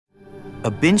A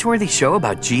binge-worthy show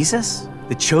about Jesus?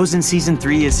 The Chosen Season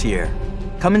 3 is here.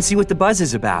 Come and see what the buzz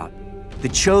is about. The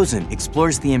Chosen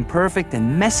explores the imperfect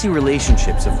and messy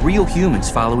relationships of real humans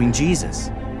following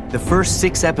Jesus. The first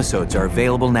 6 episodes are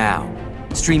available now.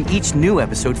 Stream each new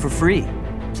episode for free.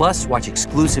 Plus, watch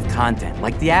exclusive content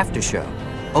like the After Show,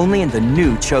 only in the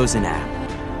new Chosen app.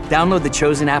 Download the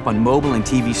Chosen app on mobile and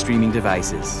TV streaming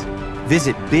devices.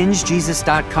 Visit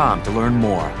bingejesus.com to learn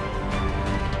more.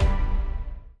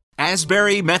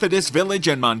 Asbury Methodist Village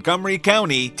in Montgomery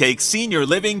County takes senior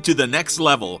living to the next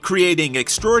level, creating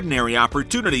extraordinary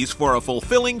opportunities for a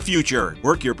fulfilling future.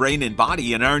 Work your brain and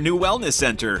body in our new wellness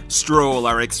center. Stroll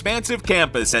our expansive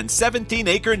campus and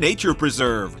 17-acre nature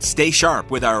preserve. Stay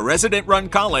sharp with our resident-run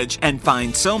college and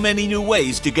find so many new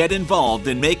ways to get involved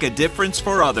and make a difference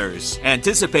for others.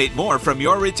 Anticipate more from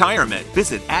your retirement.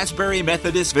 Visit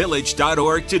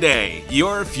AsburyMethodistVillage.org today.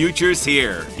 Your future's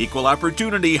here. Equal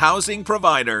opportunity housing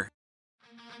provider.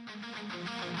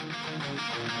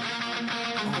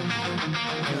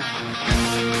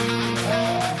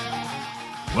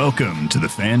 Welcome to the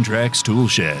Fantrax Tool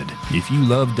Shed. If you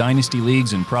love Dynasty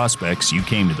Leagues and prospects, you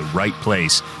came to the right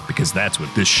place because that's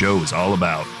what this show is all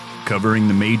about. Covering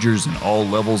the majors and all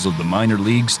levels of the minor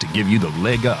leagues to give you the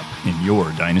leg up in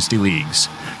your Dynasty Leagues.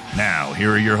 Now,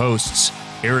 here are your hosts,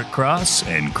 Eric Cross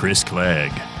and Chris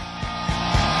Clegg.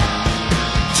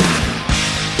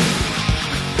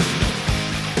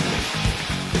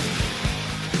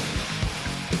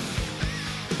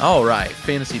 All right,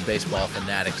 fantasy baseball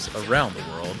fanatics around the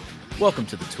world, welcome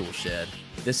to the Tool Shed.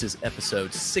 This is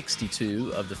episode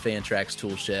 62 of the Fantrax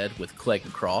Tool Shed with Clegg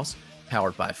and Cross,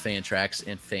 powered by Fantrax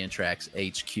and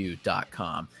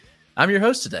FantraxHQ.com. I'm your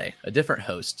host today, a different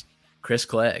host, Chris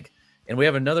Clegg, and we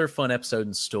have another fun episode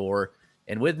in store.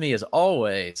 And with me, as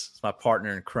always, is my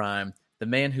partner in crime, the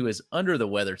man who is under the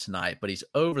weather tonight, but he's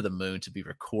over the moon to be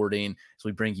recording as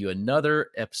we bring you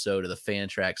another episode of the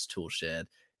Fantrax Tool Shed,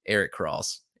 Eric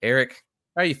Cross. Eric,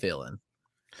 how are you feeling?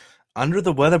 Under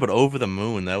the weather, but over the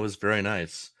moon. That was very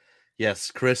nice. Yes,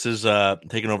 Chris is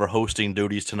taking over hosting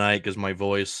duties tonight because my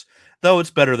voice, though it's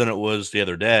better than it was the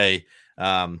other day,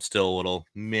 still a little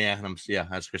meh. And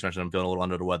as Chris mentioned, I'm feeling a little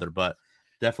under the weather, but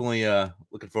definitely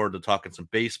looking forward to talking some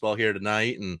baseball here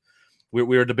tonight. And we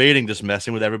were debating just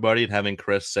messing with everybody and having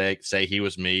Chris say he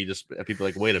was me. Just people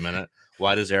like, wait a minute,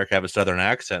 why does Eric have a Southern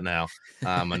accent now?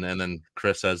 And then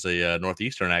Chris has a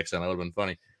Northeastern accent. That would have been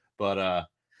funny. But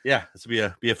this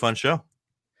will be a fun show.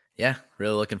 Yeah,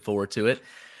 really looking forward to it.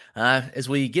 As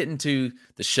we get into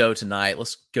the show tonight,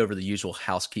 let's go over the usual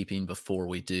housekeeping before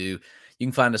we do. You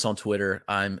can find us on Twitter.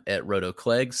 I'm at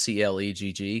RotoClegg,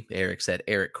 CLEGG. Eric's at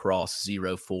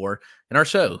EricCross04. And our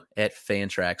show at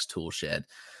Fantrax Tool Shed.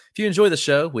 If you enjoy the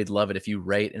show, we'd love it if you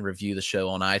rate and review the show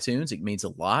on iTunes. It means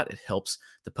a lot. It helps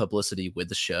the publicity with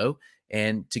the show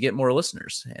and to get more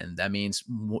listeners. And that means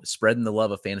spreading the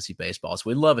love of fantasy baseball. So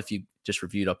we'd love if you just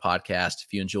reviewed our podcast.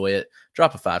 If you enjoy it,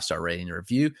 drop a 5-star rating and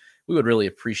review. We would really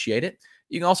appreciate it.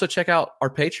 You can also check out our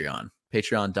Patreon,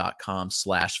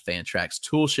 patreon.com/Fantrax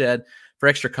Toolshed for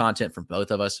extra content from both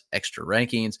of us, extra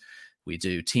rankings. We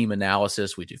do team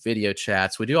analysis. We do video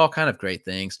chats. We do all kind of great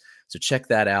things. So check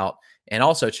that out. And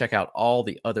also check out all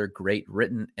the other great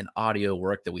written and audio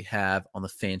work that we have on the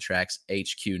Fantrax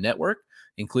HQ network,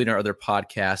 including our other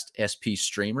podcast, SP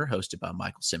Streamer, hosted by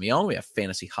Michael Simeone. We have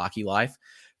Fantasy Hockey Life,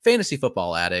 Fantasy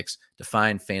Football Addicts,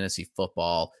 Define Fantasy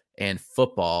Football, and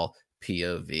Football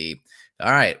POV.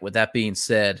 All right, with that being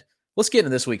said, let's get into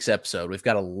this week's episode. We've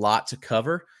got a lot to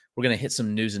cover. We're going to hit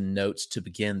some news and notes to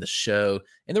begin the show,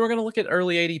 and then we're going to look at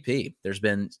early ADP. There's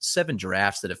been 7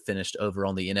 drafts that have finished over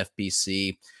on the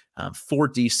NFBC, 4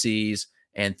 DCs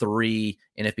and 3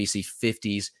 NFBC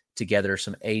 50s together,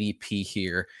 some ADP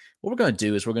here. What we're going to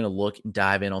do is we're going to look and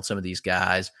dive in on some of these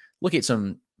guys, look at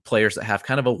some players that have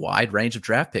kind of a wide range of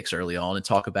draft picks early on and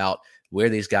talk about where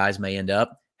these guys may end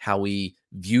up, how we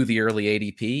view the early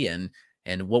ADP,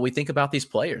 and what we think about these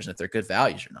players and if they're good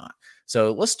values or not.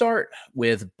 So let's start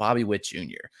with Bobby Witt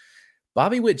Jr.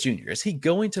 Bobby Witt Jr., is he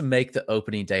going to make the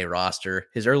opening day roster?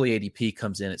 His early ADP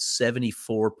comes in at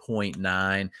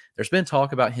 74.9. There's been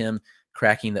talk about him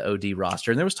cracking the OD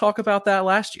roster, and there was talk about that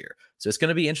last year. So it's going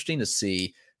to be interesting to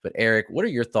see. But Eric, what are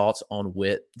your thoughts on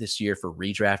Witt this year for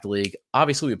redraft league?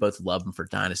 Obviously, we both love him for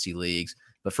dynasty leagues,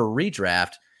 but for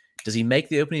redraft, does he make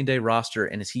the opening day roster,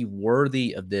 and is he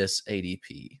worthy of this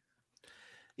ADP?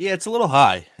 Yeah, it's a little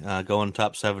high going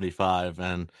top 75,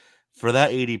 and for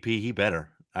that ADP, he better.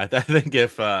 I think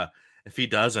if he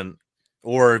doesn't,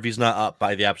 or if he's not up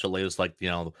by the absolute latest, like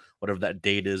whatever that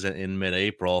date is in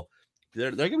mid-April,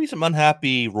 there gonna be some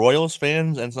unhappy Royals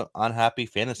fans and some unhappy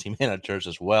fantasy managers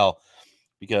as well.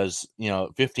 because,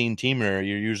 15 teamer,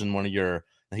 you're using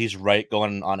he's right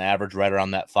going on average right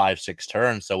around that 5-6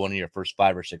 turn. So one of your first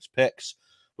 5 or 6 picks,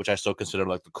 which I still consider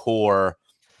like the core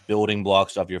building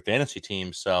blocks of your fantasy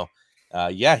team. So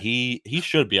he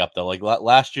should be up though. Like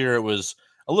last year, it was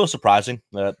a little surprising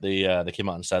that they came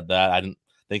out and said that. I didn't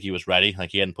think he was ready.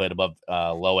 Like he hadn't played above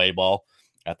low A ball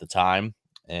at the time.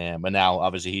 But now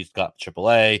obviously he's got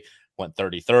AAA, went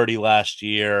 30-30 last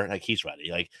year. Like he's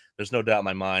ready. Like there's no doubt in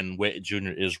my mind Witt Jr.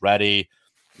 is ready.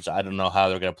 So I don't know how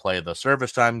they're going to play the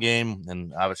service time game.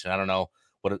 And obviously I don't know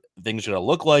what things are going to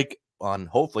look like on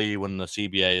hopefully when the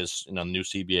CBA is, the new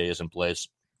CBA is in place.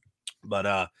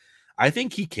 But I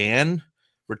think he can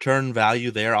return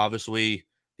value there. Obviously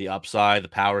the upside, the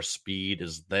power, speed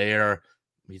is there.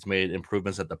 He's made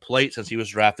improvements at the plate since he was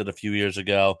drafted a few years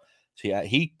ago. So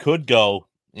he could go,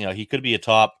 he could be a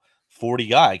top 40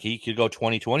 guy. He could go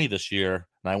 2020 this year,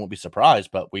 and I won't be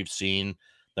surprised, but we've seen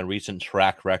the recent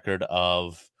track record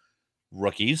of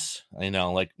rookies,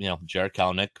 like Jared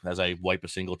Kelenic, as I wipe a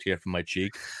single tear from my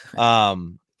cheek. It's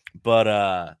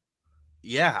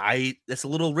a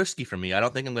little risky for me. I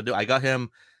don't think I'm going to do it. I got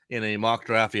him in a mock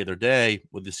draft the other day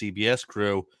with the CBS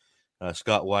crew,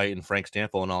 Scott White and Frank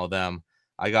Stanfield and all of them.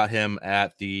 I got him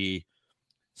at the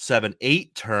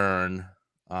 7-8 turn,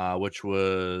 which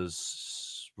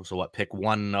was pick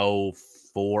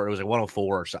 104. It was like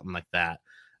 104 or something like that.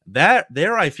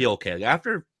 There I feel okay. Like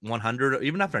after 100,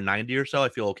 even after 90 or so, I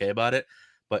feel okay about it.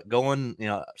 But going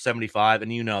 75,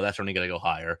 and that's only going to go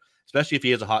higher, especially if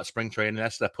he has a hot spring training.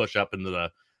 That's to push up into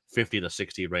the 50 to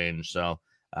 60 range. So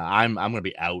I'm going to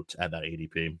be out at that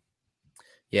ADP.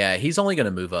 Yeah, he's only going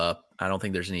to move up. I don't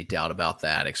think there's any doubt about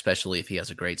that, especially if he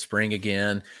has a great spring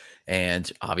again. And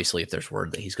obviously, if there's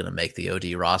word that he's going to make the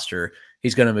OD roster,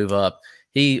 he's going to move up.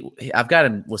 I've got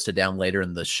him listed down later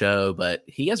in the show, but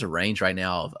he has a range right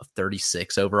now of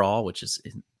 36 overall, which is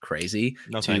crazy,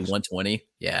 to 120.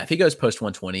 Yeah, if he goes post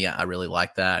 120, I really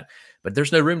like that. But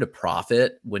there's no room to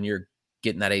profit when you're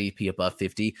getting that ADP above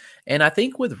 50. And I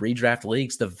think with redraft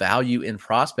leagues, the value in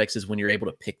prospects is when you're able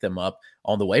to pick them up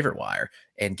on the waiver wire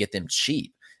and get them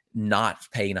cheap, not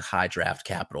paying a high draft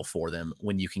capital for them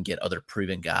when you can get other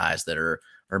proven guys that are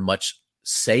much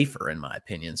safer, in my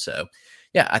opinion. So,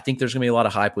 yeah, I think there's going to be a lot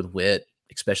of hype with Witt,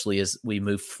 especially as we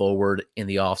move forward in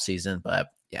the offseason. But,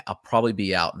 yeah, I'll probably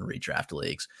be out in redraft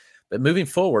leagues. But moving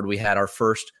forward, we had one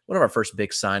of our first big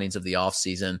signings of the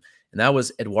offseason, and that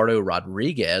was Eduardo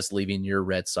Rodriguez leaving your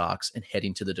Red Sox and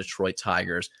heading to the Detroit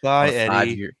Tigers. Bye,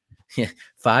 Eddie.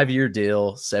 5-year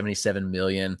deal, $77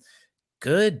 million.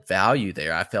 Good value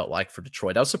there, I felt like, for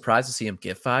Detroit. I was surprised to see him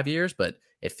get 5 years, but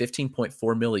at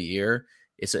 $15.4 million a year,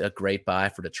 it's a great buy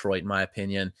for Detroit, in my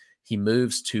opinion. He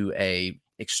moves to a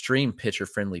extreme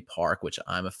pitcher-friendly park, which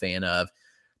I'm a fan of.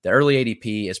 The early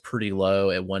ADP is pretty low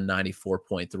at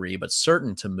 194.3, but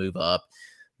certain to move up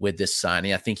with this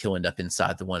signing. I think he'll end up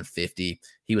inside the 150.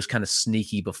 He was kind of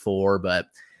sneaky before, but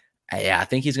yeah, I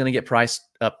think he's going to get priced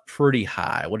up pretty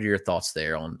high. What are your thoughts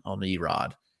there on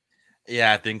Erod?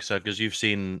 Yeah, I think so, because you've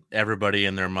seen everybody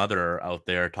and their mother out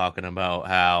there talking about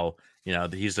how,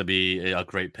 he's to be a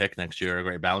great pick next year, a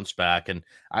great bounce back. And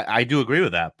I do agree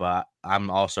with that, but I'm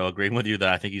also agreeing with you that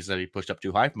I think he's going to be pushed up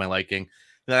too high for my liking.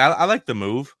 I like the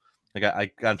move. Like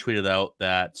I got tweeted out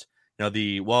that,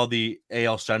 the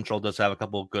AL Central does have a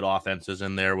couple of good offenses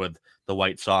in there with the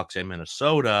White Sox and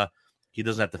Minnesota, he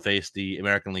doesn't have to face the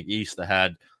American League East that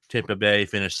had Tampa Bay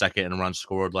finish second in runs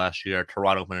scored last year.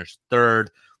 Toronto finished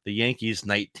third. The Yankees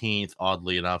 19th,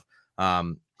 oddly enough.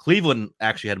 Cleveland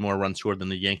actually had more runs scored than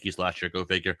the Yankees last year. Go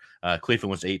figure.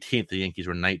 Cleveland was 18th. The Yankees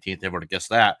were 19th. Everyone would have guessed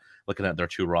that looking at their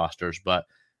two rosters. But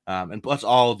and plus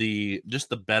all the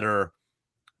better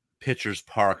pitchers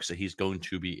parks that he's going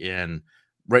to be in,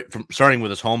 right from starting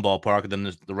with his home ballpark, and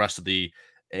then the rest of the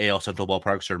AL Central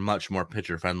ballparks are much more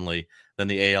pitcher friendly than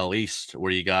the AL East,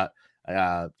 where you got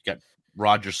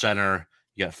Rogers Center,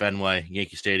 you got Fenway,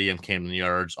 Yankee Stadium, Camden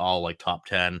Yards, all like top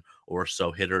 10 or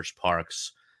so hitters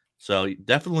parks. So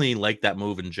definitely like that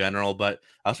move in general. But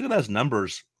I was looking at his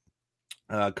numbers,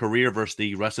 career versus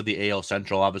the rest of the AL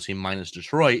Central, obviously minus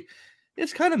Detroit.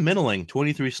 It's kind of middling.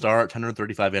 23 starts,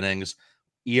 135 innings,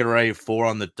 ERA 4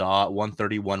 on the dot,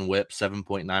 131 whip,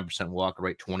 7.9% walk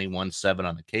rate, 21.7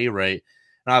 on the K rate.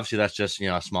 And obviously that's just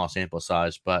a small sample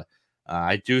size, but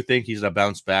I do think he's going to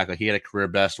bounce back. Like, he had a career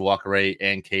best walk rate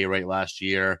and K rate last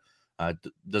year.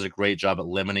 Does a great job at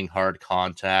limiting hard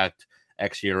contact.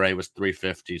 xERA was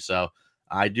 350. So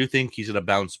I do think he's going to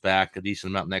bounce back a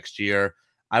decent amount next year.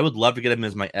 I would love to get him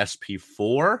as my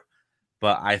SP4,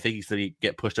 but I think he's going to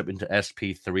get pushed up into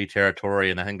SP3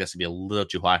 territory. And I think that's going to be a little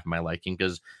too high for my liking,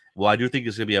 because I do think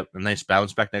it's going to be a nice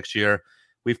bounce back next year,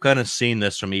 we've kind of seen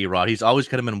this from Erod. He's always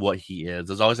kind of been what he is.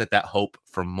 There's always like that hope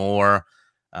for more.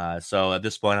 So at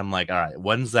this point, I'm like, all right,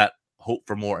 when's that hope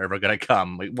for more ever going to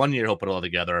come? Like 1 year, he'll put it all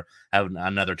together, have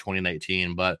another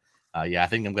 2019. But yeah, I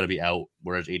think I'm going to be out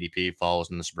where his ADP falls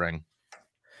in the spring.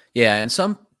 Yeah, and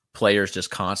some players just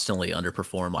constantly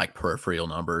underperform like peripheral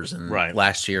numbers. And Right.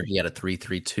 last year he had a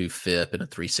 3.32 FIP and a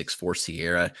 3.64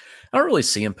 Sierra. I don't really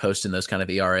see him posting those kind of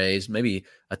ERAs. Maybe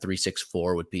a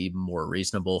 3.64 would be more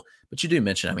reasonable. But you do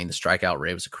mention, I mean, the strikeout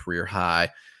rate was a career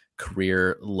high,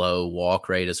 career low walk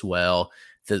rate as well.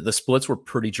 The splits were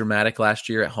pretty dramatic last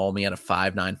year. At home, he had a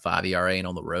 5.95 ERA, and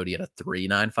on the road, he had a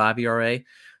 3.95 ERA.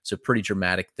 So pretty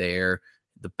dramatic there.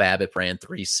 The BABIP ran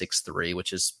 3.63,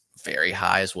 which is very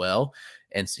high as well.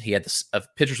 And he had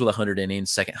pitchers with 100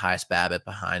 innings, second highest BABIP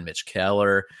behind Mitch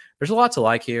Keller. There's a lot to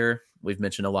like here. We've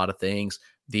mentioned a lot of things.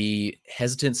 The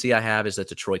hesitancy I have is that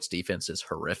Detroit's defense is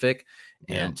horrific.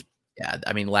 Yeah. And yeah,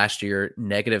 I mean, last year,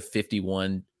 negative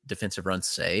 51 defensive runs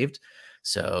saved.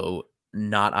 So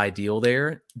not ideal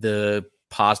there. The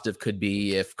positive could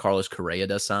be if Carlos Correa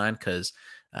does sign, because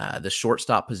the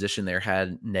shortstop position there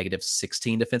had negative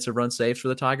 16 defensive run saves for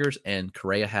the Tigers, and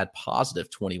Correa had positive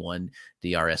 21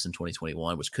 DRS in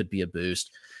 2021, which could be a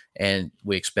boost. And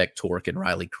we expect Torque and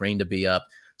Riley Green to be up.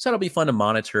 So that'll be fun to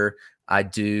monitor. I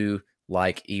do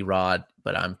like Erod,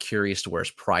 but I'm curious to where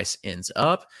his price ends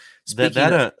up.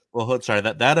 That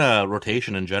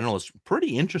rotation in general is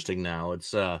pretty interesting now.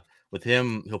 It's with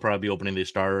him, he'll probably be opening the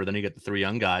starter. Then you get the three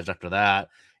young guys after that.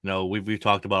 You know, we've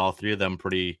talked about all three of them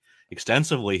pretty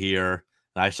extensively here.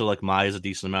 I still like Mize a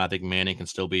decent amount. I think Manning can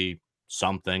still be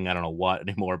something. I don't know what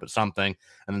anymore, but something.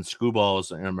 And then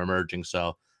Scuball's emerging.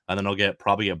 So, and then they'll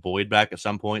probably get Boyd back at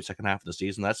some point, second half of the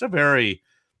season. That's a very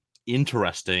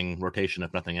interesting rotation,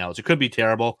 if nothing else. It could be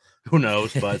terrible. Who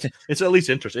knows? But it's at least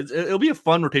interesting. It'll be a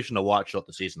fun rotation to watch throughout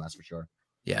the season. That's for sure.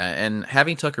 Yeah, and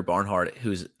having Tucker Barnhart,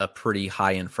 who's a pretty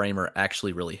high-end framer,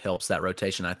 actually really helps that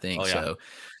rotation, I think. Oh, yeah.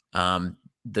 So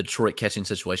the Detroit catching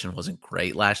situation wasn't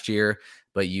great last year,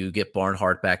 but you get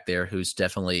Barnhart back there, who's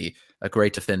definitely a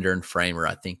great defender and framer.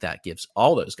 I think that gives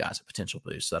all those guys a potential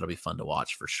boost. So that'll be fun to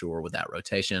watch for sure with that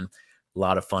rotation. A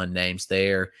lot of fun names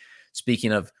there.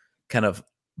 Speaking of kind of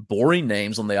boring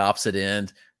names on the opposite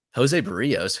end, Jose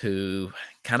Barrios, who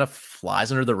kind of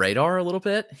flies under the radar a little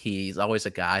bit. He's always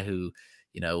a guy who,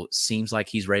 you know, seems like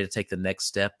he's ready to take the next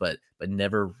step, but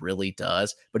never really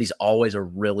does. But he's always a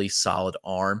really solid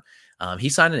arm. He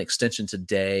signed an extension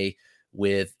today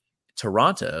with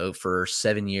Toronto for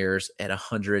 7 years at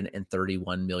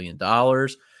 $131 million.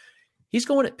 He's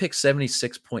going at pick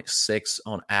 76.6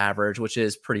 on average, which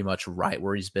is pretty much right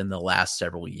where he's been the last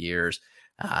several years.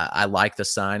 I like the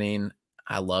signing.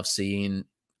 I love seeing,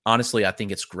 honestly, I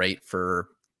think it's great for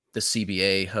the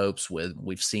CBA hopes.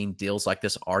 We've seen deals like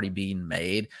this already being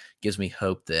made. Gives me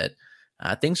hope that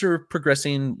things are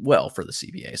progressing well for the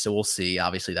CBA. So we'll see.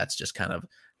 Obviously, that's just kind of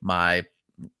my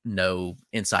no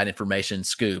inside information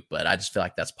scoop, but I just feel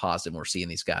like that's positive. We're seeing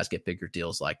these guys get bigger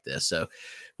deals like this. So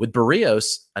with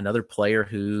Barrios, another player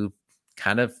who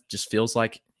kind of just feels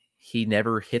like he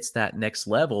never hits that next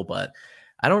level, but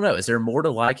I don't know. Is there more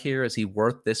to like here? Is he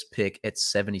worth this pick at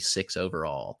 76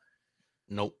 overall?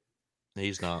 Nope,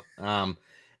 he's not.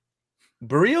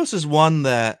 Barrios is one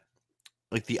that,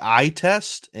 like, the eye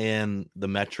test and the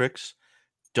metrics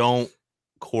don't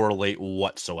correlate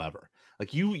whatsoever.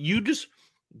 Like, you just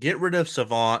get rid of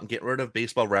Savant, get rid of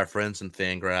Baseball Reference and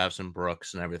Fangraphs and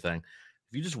Brooks and everything.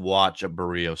 If you just watch a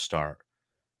Barrios start,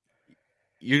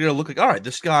 you're going to look like, all right,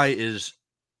 this guy is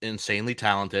insanely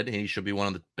talented and he should be one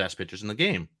of the best pitchers in the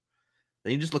game.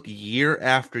 Then you just look year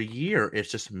after year, it's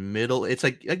just middle. It's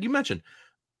like you mentioned,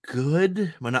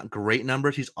 good, but not great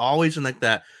numbers. He's always in like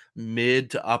that mid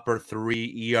to upper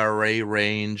 3 ERA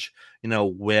range. You know,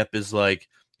 whip is like,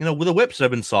 you know, with the whips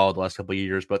have been solid the last couple of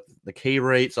years, but the K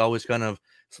rate's always kind of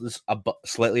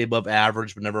slightly above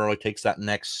average, but never really takes that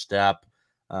next step.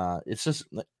 It's just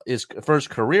his first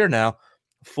career now,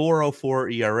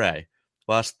 4.04 ERA.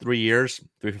 Last 3 years,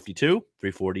 352,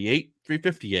 348,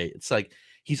 358. It's like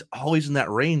he's always in that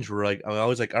range where, like, I'm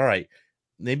always like, all right,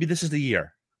 maybe this is the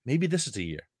year. Maybe this is the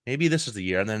year. Maybe this is the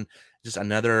year. And then just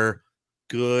another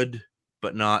good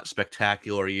but not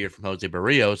spectacular year from Jose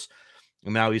Barrios.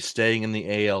 And now he's staying in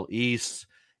the AL East.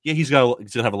 Yeah, he's going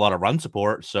to have a lot of run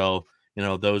support. So, you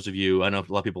know, those of you, I know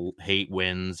a lot of people hate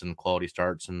wins and quality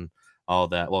starts and all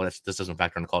that. Well, this doesn't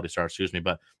factor in the quality start, excuse me,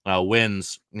 but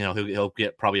wins, you know, he'll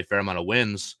get probably a fair amount of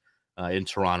wins in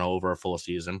Toronto over a full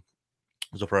season.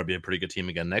 This will probably be a pretty good team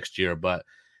again next year, but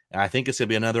I think it's going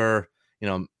to be another, you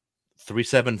know,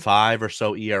 3.75 or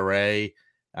so ERA.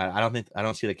 I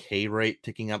don't see the K rate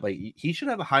ticking up. Like, he should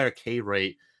have a higher K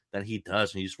rate than he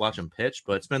does. And you just watch him pitch,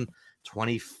 but it's been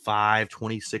 25,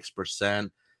 26%.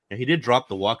 And he did drop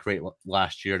the walk rate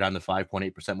last year down to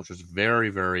 5.8%, which was very,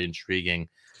 very intriguing.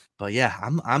 But yeah,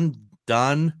 I'm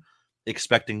done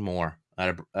expecting more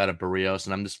out of Berrios,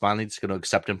 and I'm just finally just going to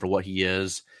accept him for what he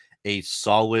is, a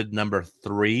solid number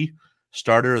 3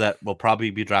 starter that will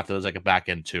probably be drafted as like a back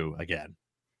end 2 again.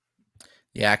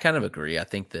 Yeah, I kind of agree. I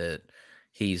think that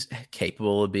he's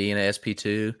capable of being an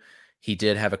SP2. He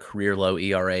did have a career low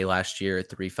ERA last year at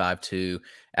 3.52.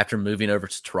 After moving over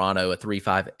to Toronto, a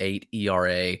 3.58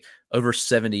 ERA, over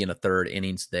 70 and a third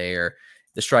innings there.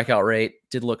 The strikeout rate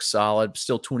did look solid,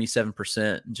 still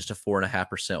 27%, just a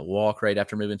 4.5% walk rate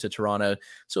after moving to Toronto.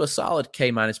 So a solid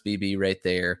K minus BB right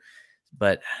there.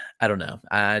 But I don't know.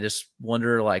 I just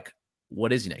wonder, like,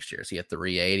 what is he next year? Is he a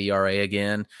 3.80 ERA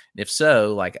again? And if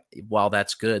so, like, while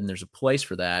that's good and there's a place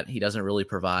for that, he doesn't really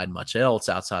provide much else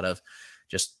outside of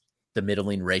just the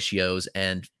middling ratios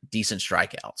and decent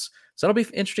strikeouts. So it'll be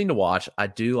interesting to watch. I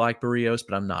do like Berrios,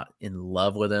 but I'm not in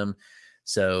love with him.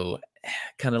 So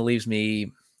kind of leaves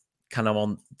me kind of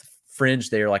on the fringe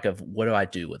there, like, of what do I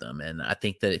do with him? And I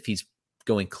think that if he's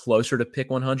going closer to pick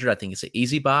 100, I think it's an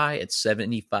easy buy. It's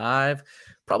 75,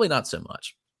 probably not so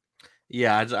much.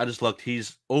 Yeah, I just looked.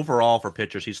 He's overall for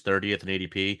pitchers, he's 30th in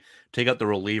ADP. Take out the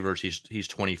relievers, he's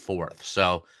 24th.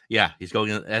 So yeah, he's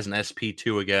going as an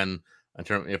SP2 again in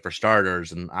terms for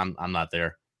starters, and I'm not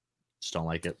there. Just don't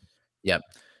like it. Yep,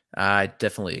 I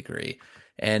definitely agree.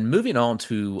 And moving on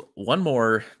to one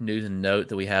more news and note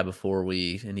that we have before and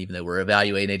even though we're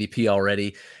evaluating ADP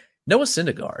already, Noah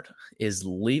Syndergaard is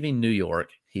leaving New York.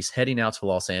 He's heading out to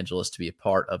Los Angeles to be a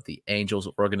part of the Angels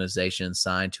organization,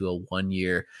 signed to a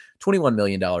 1-year, $21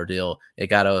 million deal. It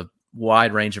got a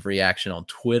wide range of reaction on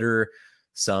Twitter.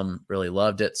 Some really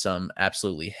loved it. Some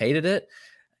absolutely hated it.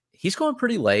 He's going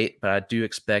pretty late, but I do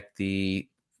expect the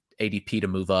ADP to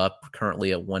move up,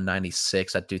 currently at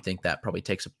 196. I do think that probably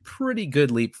takes a pretty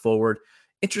good leap forward.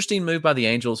 Interesting move by the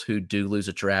Angels, who do lose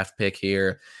a draft pick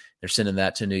here. They're sending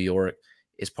that to New York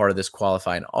as part of this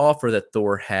qualifying offer that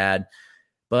Thor had.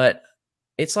 But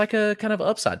it's like a kind of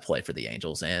upside play for the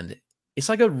Angels, and it's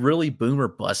like a really boomer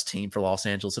bust team for Los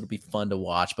Angeles. It'll be fun to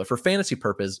watch. But for fantasy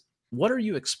purpose, what are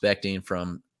you expecting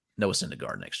from Noah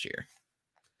Syndergaard next year?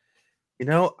 You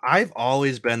know, I've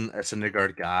always been a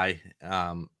Syndergaard guy.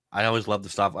 I always love the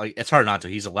stuff. Like, it's hard not to.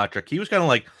 He's electric. He was kind of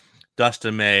like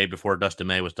Dustin May before Dustin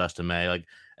May was Dustin May, like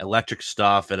electric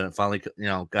stuff, and it finally,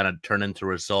 kind of turned into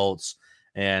results.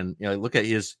 And look at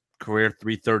his career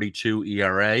 3.32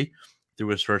 ERA through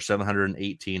his first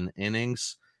 718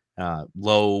 innings.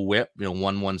 Low WHIP,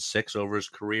 1.16 over his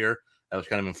career. That was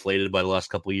kind of inflated by the last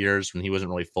couple of years when he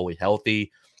wasn't really fully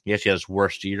healthy. He actually had his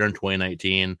worst year in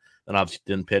 2019. Then obviously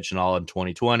didn't pitch in all in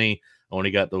 2020.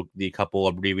 Only got the couple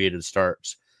abbreviated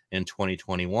starts in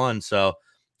 2021. So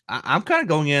I'm kind of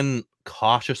going in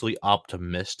cautiously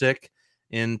optimistic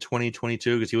in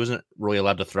 2022 because he wasn't really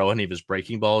allowed to throw any of his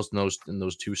breaking balls in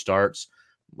those 2 starts.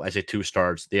 I say 2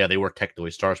 starts. Yeah, they were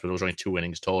technically starts, but it was only 2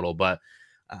 innings total. But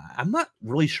I'm not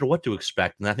really sure what to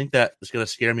expect, and I think that is going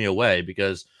to scare me away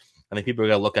because I think people are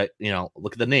going to look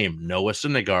at the name Noah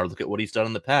Syndergaard, look at what he's done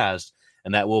in the past,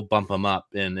 and that will bump him up.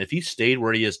 And if he stayed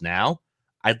where he is now,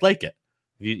 I'd like it.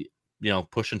 If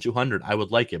pushing 200, I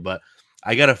would like it. But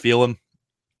I got to feel him.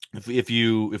 If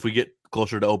we get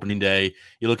closer to opening day,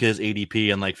 you look at his ADP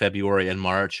in like February and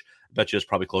March, I bet you it's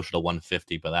probably closer to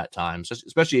 150 by that time. So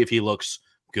especially if he looks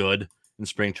good in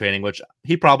spring training, which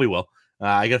he probably will.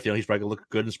 I got a feeling he's probably gonna look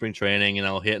good in spring training,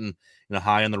 hitting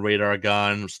high on the radar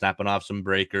gun, snapping off some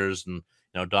breakers, and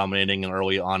dominating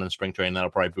early on in spring training. That'll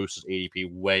probably boost his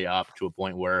ADP way up to a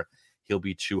point where he'll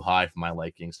be too high for my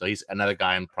liking. So he's another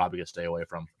guy I'm probably gonna stay away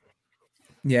from.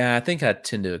 Yeah, I think I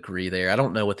tend to agree there. I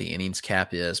don't know what the innings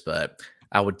cap is, but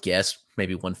I would guess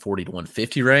maybe 140 to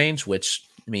 150 range, which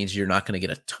means you're not going to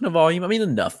get a ton of volume. I mean,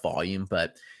 enough volume,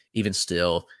 but even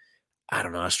still, I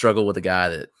don't know. I struggle with a guy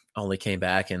that only came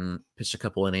back and pitched a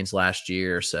couple innings last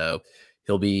year, so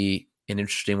he'll be an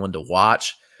interesting one to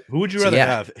watch. Who would you rather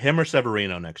have, him or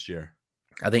Severino next year?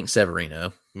 I think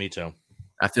Severino. Me too.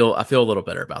 I feel a little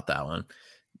better about that one,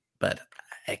 but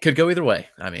it could go either way.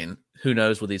 I mean, who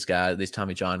knows with these guys, these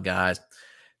Tommy John guys?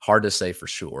 Hard to say for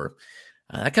sure.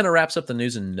 That kind of wraps up the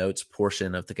news and notes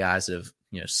portion of the guys that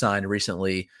have signed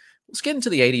recently. Let's get into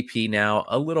the ADP now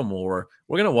a little more.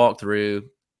 We're going to walk through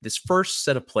this first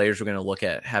set of players. We're going to look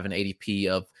at have an ADP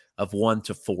of 1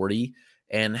 to 40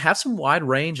 and have some wide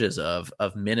ranges of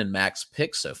min and max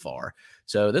picks so far.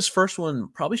 So this first one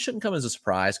probably shouldn't come as a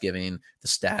surprise given the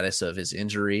status of his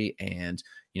injury and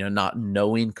not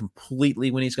knowing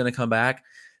completely when he's going to come back.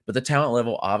 But the talent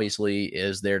level obviously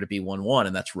is there to be 1-1,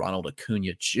 and that's Ronald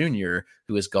Acuna Jr.,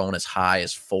 who has gone as high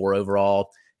as 4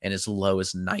 overall and as low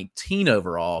as 19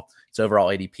 overall. His overall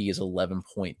ADP is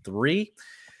 11.3.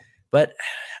 But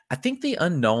I think the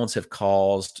unknowns have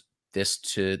caused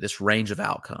this range of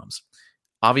outcomes.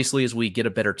 Obviously, as we get a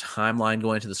better timeline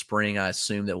going into the spring, I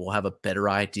assume that we'll have a better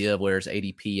idea of where his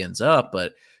ADP ends up.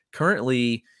 But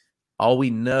currently, all we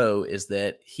know is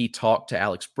that he talked to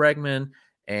Alex Bregman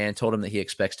and told him that he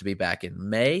expects to be back in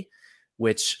May,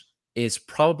 which is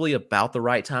probably about the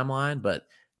right timeline. But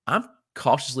I'm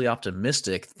cautiously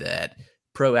optimistic that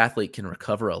pro athlete can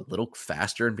recover a little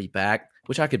faster and be back,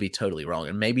 which I could be totally wrong.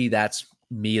 And maybe that's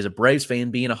me as a Braves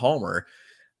fan being a homer.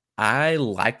 I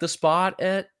like the spot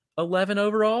at 11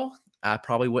 overall. I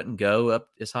probably wouldn't go up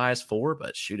as high as 4,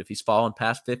 but shoot, if he's falling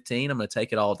past 15, I'm going to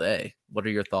take it all day. What are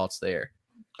your thoughts there?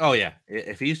 Oh yeah,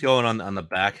 if he's going on the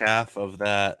back half of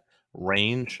that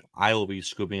range, I will be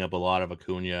scooping up a lot of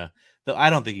Acuna. Though I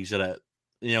don't think he's gonna,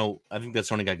 I think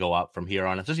that's only gonna go up from here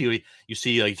on. Especially you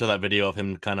see, like you saw that video of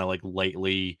him kind of like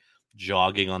lightly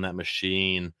jogging on that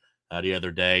machine the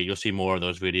other day. You'll see more of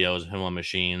those videos of him on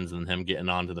machines and him getting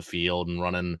onto the field and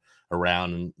running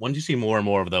around. And once you see more and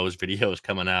more of those videos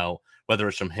coming out, whether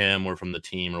it's from him or from the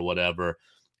team or whatever,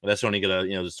 that's only gonna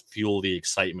just fuel the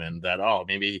excitement that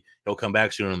maybe he'll come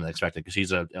back sooner than expected because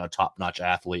he's a top-notch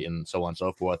athlete and so on and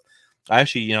so forth. I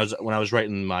actually, when I was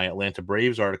writing my Atlanta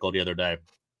Braves article the other day,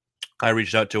 I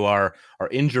reached out to our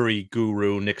injury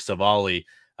guru Nick Savali,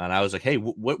 and I was like, hey,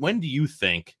 when do you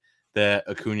think that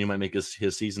Acuna might make his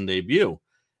season debut?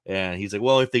 And he's like,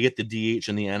 well, if they get the DH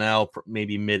in the NL,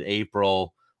 maybe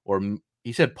mid-April, or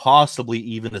he said possibly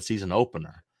even the season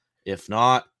opener. If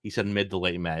not, he said mid to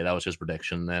late May. That was his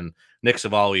prediction. And Nick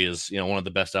Savali is, one of the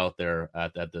best out there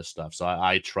at this stuff. So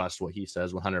I trust what he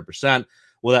says 100%.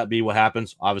 Will that be what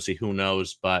happens? Obviously, who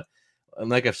knows? But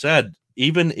like I've said,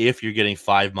 even if you're getting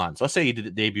 5 months, let's say he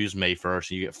debuts May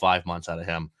 1st and you get 5 months out of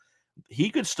him,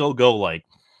 he could still go like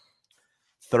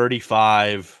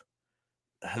 35.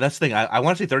 That's the thing. I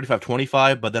want to say 35,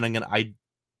 25, but then again, I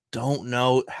don't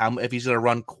know if he's going to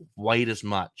run quite as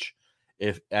much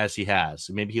as he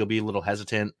has. Maybe he'll be a little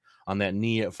hesitant on that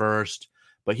knee at first,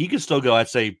 but he could still go, I'd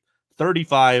say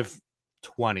 35,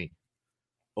 20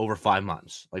 over 5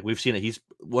 months. Like we've seen it. He's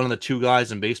one of the 2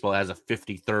 guys in baseball that has a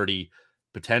 50-30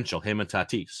 potential, him and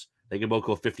Tatis. They can both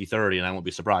go 50-30 and I won't be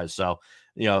surprised. So,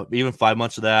 even 5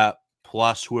 months of that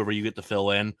plus whoever you get to fill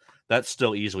in, that's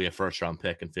still easily a first round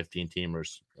pick and 15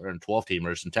 teamers or 12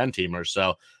 teamers and 10 teamers.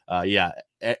 So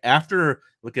after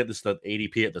look at this, the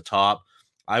ADP at the top,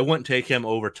 I wouldn't take him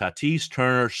over Tatis,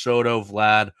 Turner, Soto,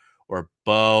 Vlad, or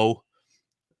Bo.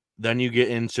 Then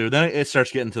it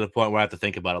starts getting to the point where I have to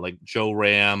think about it, like Joe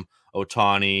Ram,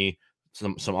 Ohtani,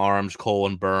 some arms, Cole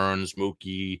and Burns,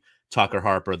 Mookie, Tucker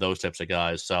Harper, those types of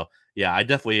guys. So yeah, I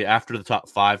definitely, after the top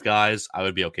 5 guys, I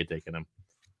would be okay taking him.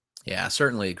 Yeah, I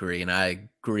certainly agree. And I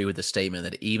agree with the statement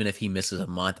that even if he misses a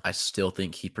month, I still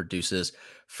think he produces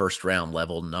first round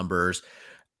level numbers.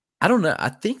 I don't know. I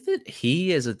think that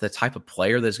he is the type of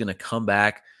player that's going to come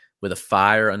back with a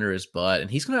fire under his butt,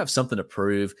 and he's going to have something to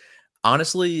prove.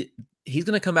 Honestly, he's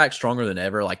going to come back stronger than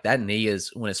ever. Like that knee is,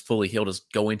 when it's fully healed, is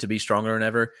going to be stronger than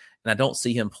ever. And I don't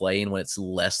see him playing when it's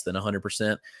less than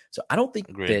 100%. So I don't think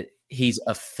that he's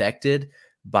affected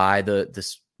by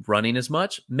this running as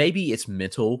much. Maybe it's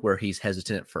mental where he's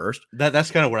hesitant at first. That's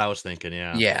kind of what I was thinking.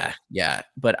 Yeah.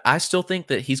 But I still think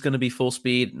that he's going to be full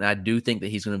speed, and I do think that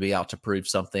he's going to be out to prove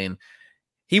something.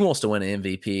 He wants to win an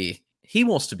MVP. He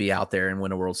wants to be out there and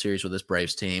win a World Series with this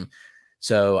Braves team.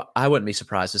 So I wouldn't be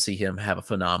surprised to see him have a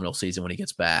phenomenal season when he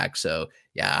gets back. So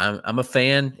yeah, I'm a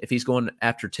fan if he's going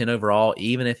after 10 overall,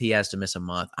 even if he has to miss a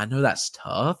month. I know that's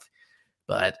tough,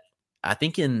 but I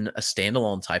think in a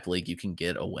standalone type league, you can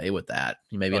get away with that.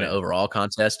 Maybe in an overall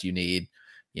contest, you need,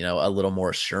 a little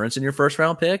more assurance in your first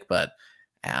round pick, but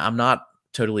I'm not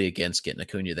totally against getting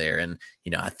Acuna there. And,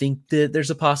 I think that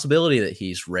there's a possibility that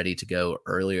he's ready to go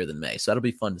earlier than May. So that'll be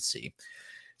fun to see.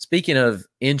 Speaking of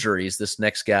injuries, this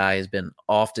next guy has been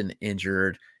often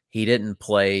injured. He didn't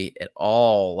play at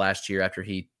all last year after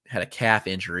he had a calf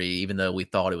injury, even though we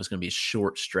thought it was going to be a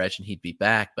short stretch and he'd be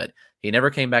back, but he never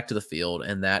came back to the field.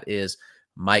 And that is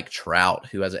Mike Trout,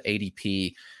 who has an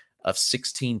ADP of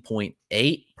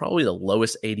 16.8, probably the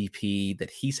lowest ADP that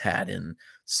he's had in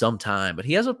some time, but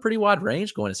he has a pretty wide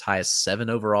range, going as high as 7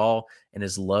 overall and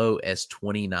as low as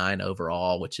 29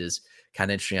 overall, which is kind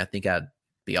of interesting. I think I'd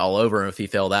be all over him if he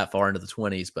fell that far into the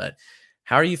 20s, but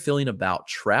how are you feeling about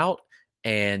Trout,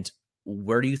 and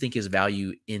where do you think his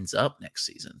value ends up next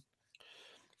season?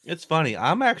 It's funny.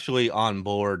 I'm actually on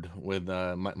board with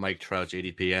Mike Trout's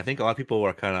ADP. I think a lot of people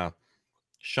are kind of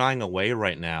shying away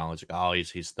right now. It's like, oh,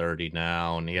 he's 30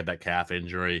 now, and he had that calf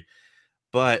injury.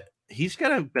 But he's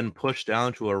kind of been pushed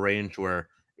down to a range where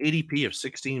ADP of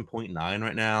 16.9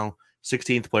 right now,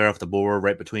 16th player off the board,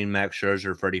 right between Max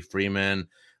Scherzer, Freddie Freeman,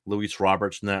 Luis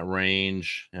Roberts in that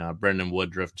range, Brendan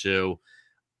Woodruff too.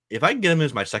 If I can get him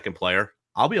as my second player,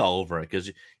 I'll be all over it. Because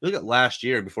you look at last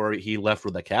year before he left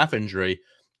with a calf injury,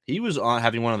 he was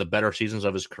having one of the better seasons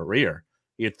of his career.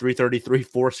 He had 333,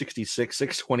 466,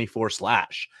 624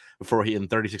 slash before he in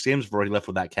 36 games before he left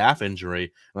with that calf injury.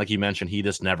 And like you mentioned, he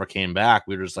just never came back.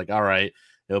 We were just like, all right,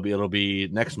 it'll be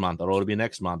next month. It'll be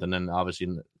next month. And then obviously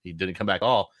he didn't come back at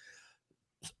all.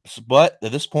 But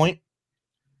at this point,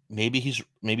 maybe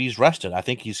he's rested. I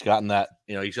think he's gotten that,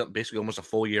 he's got basically almost a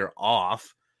full year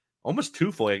off, almost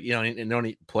two full, and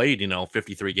only played,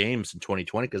 53 games in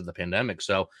 2020 because of the pandemic.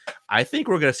 So I think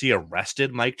we're going to see a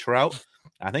rested Mike Trout.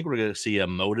 I think we're going to see a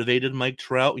motivated Mike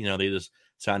Trout. They just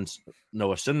signed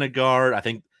Noah Syndergaard. I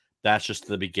think that's just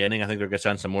the beginning. I think they're going to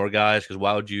sign some more guys because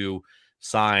why would you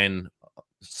sign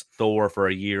Thor for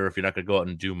a year if you're not going to go out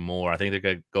and do more? I think they're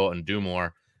going to go out and do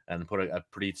more and put a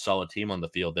pretty solid team on the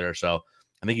field there. So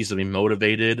I think he's going to be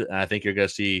motivated, and I think you're going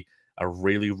to see a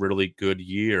really, really good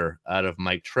year out of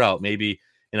Mike Trout. Maybe,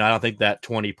 I don't think that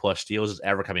 20-plus steals is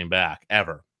ever coming back,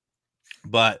 ever.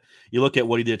 But you look at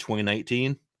what he did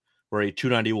 2019, where he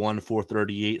 291,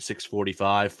 438,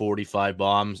 645, 45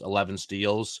 bombs, 11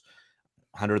 steals,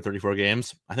 134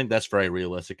 games. I think that's very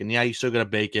realistic. And yeah, he's still going to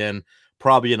bake in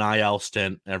probably an IL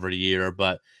stint every year.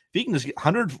 But if he can just get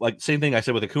 100, like same thing I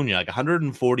said with Acuna, like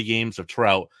 140 games of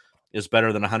Trout is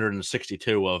better than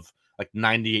 162 of like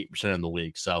 98% in the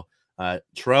league. So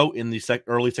Trout in the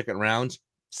early second rounds,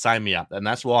 sign me up. And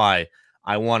that's why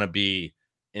I want to be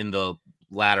in the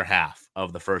latter half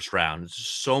of the first round. It's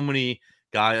just so many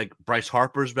guys, like Bryce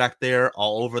Harper's back there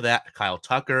all over that. Kyle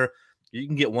Tucker. You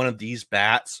can get one of these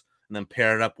bats and then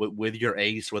pair it up with your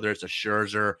ace, whether it's a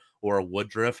Scherzer or a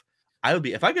Woodruff.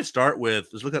 If I could start with,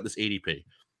 let's look at this ADP.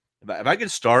 If I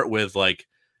could start with like,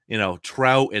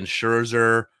 Trout and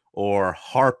Scherzer or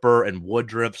Harper and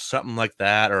Woodruff, something like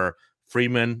that, or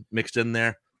Freeman mixed in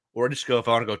there, or just go, if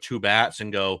I want to go two bats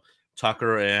and go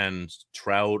Tucker and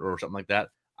Trout or something like that,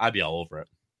 I'd be all over it.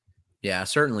 Yeah, I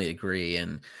certainly agree.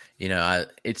 And,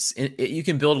 you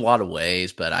can build a lot of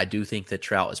ways, but I do think that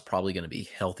Trout is probably going to be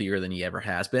healthier than he ever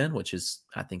has been, which is,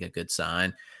 I think, a good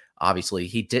sign. Obviously,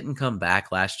 he didn't come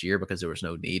back last year because there was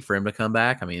no need for him to come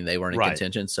back. I mean, they weren't in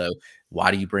contention. So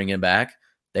why do you bring him back?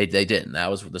 They didn't.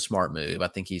 That was the smart move. I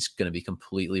think he's going to be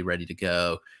completely ready to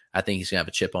go. I think he's going to have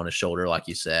a chip on his shoulder, like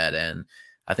you said. And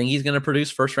I think he's going to produce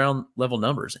first-round level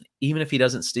numbers. And even if he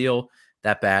doesn't steal,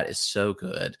 that bat is so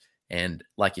good. And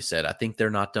like you said, I think they're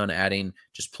not done adding.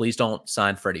 Just please don't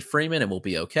sign Freddie Freeman and we'll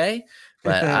be okay.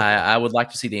 But I would like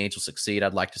to see the Angels succeed.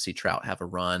 I'd like to see Trout have a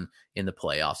run in the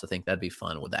playoffs. I think that'd be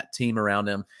fun with that team around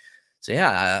him. So,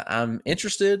 yeah, I'm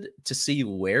interested to see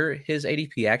where his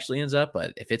ADP actually ends up.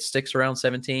 But if it sticks around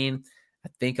 17, I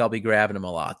think I'll be grabbing him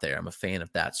a lot there. I'm a fan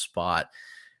of that spot.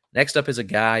 Next up is a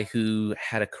guy who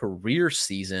had a career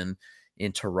season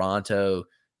in Toronto,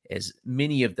 as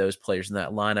many of those players in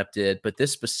that lineup did. But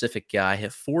this specific guy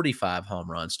hit 45 home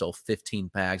runs, stole 15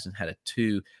 bags, and had a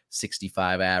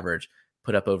 265 average,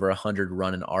 put up over 100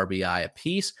 run and RBI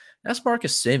apiece. That's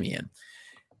Marcus Semien.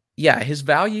 Yeah, his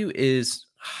value is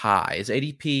high. His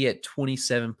ADP at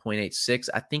 27.86.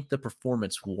 I think the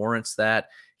performance warrants that.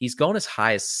 He's gone as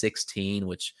high as 16,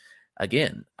 which,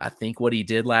 again, I think what he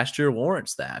did last year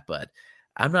warrants that. But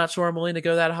I'm not sure I'm willing to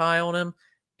go that high on him.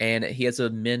 And he has a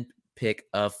min pick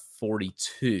of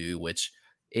 42, which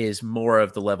is more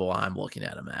of the level I'm looking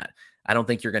at him at. I don't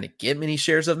think you're going to get many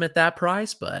shares of him at that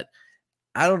price, but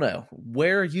I don't know.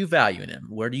 Where are you valuing him?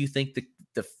 Where do you think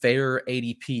the fair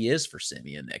ADP is for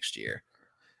Semien next year?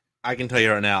 I can tell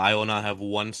you right now, I will not have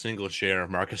one single share of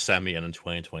Marcus Semien in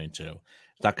 2022.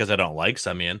 It's not because I don't like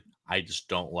Semien. I just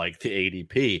don't like the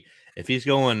ADP. If he's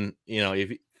going,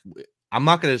 I'm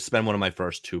not going to spend one of my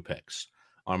first two picks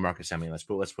on Marcus Semien.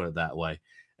 Let's put it that way.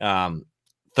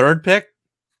 Third pick,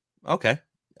 okay,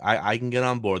 I can get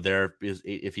on board there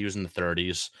if he was in the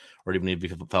 30s or even if he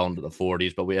fell into the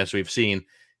 40s. But as we've seen,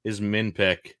 his min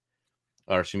pick,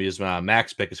 or excuse me, his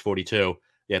max pick is 42.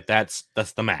 Yeah, that's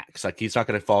the max. Like, he's not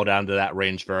going to fall down to that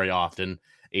range very often.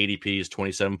 ADP is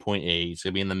 27.8. He's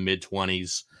going to be in the mid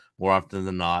 20s more often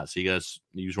than not. So you guys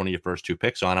use one of your first two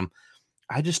picks on him.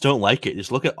 I just don't like it.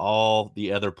 Just look at all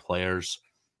the other players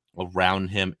around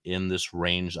him in this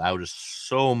range. I would just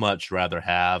so much rather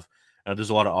have. There's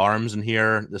a lot of arms in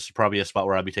here. This is probably a spot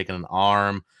where I'd be taking an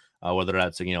arm, whether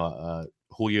that's Julio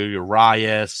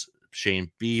Urias, Shane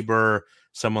Bieber,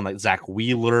 someone like Zach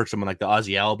Wheeler, someone like the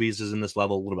Ozzy Albies is in this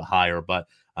level a little bit higher, but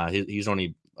he's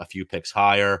only a few picks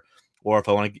higher. Or if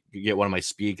I want to get one of my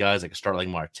speed guys, I could start like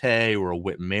Marte or a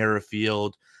Whit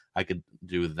Merrifield. I could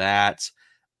do that.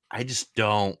 I just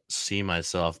don't see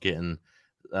myself getting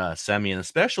Semien,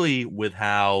 especially with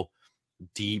how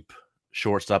deep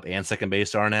shortstop and second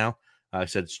base are now. I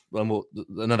said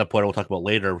another point we'll talk about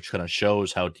later, which kind of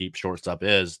shows how deep shortstop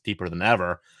is, deeper than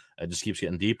ever. It just keeps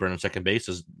getting deeper, and second base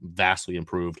is vastly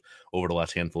improved over the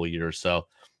last handful of years. So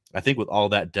I think with all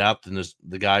that depth and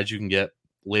the guys you can get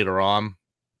later on,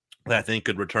 that I think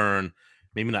could return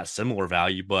maybe not similar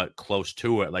value, but close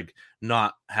to it, like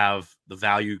not have the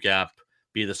value gap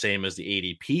be the same as the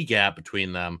ADP gap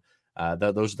between them.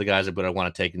 Those are the guys that I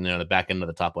want to take in the back end of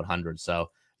the top 100. So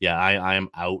yeah, I am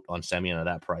out on Semien at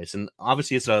that price. And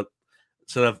obviously it's a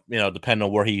sort of, depending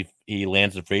on where he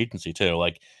lands in free agency too.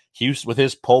 Like Houston, with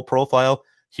his poll profile,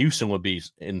 Houston would be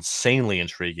insanely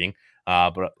intriguing.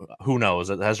 But who knows?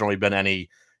 There hasn't really been any,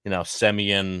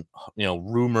 Semien,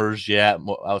 rumors yet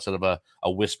outside of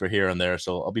a whisper here and there.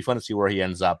 So it'll be fun to see where he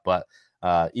ends up. But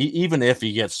even if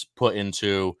he gets put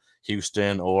into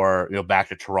Houston or, back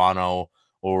to Toronto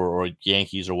or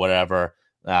Yankees or whatever,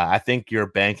 I think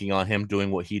you're banking on him doing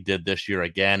what he did this year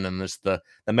again. And the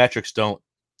metrics don't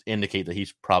indicate that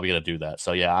he's probably going to do that.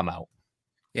 So yeah, I'm out.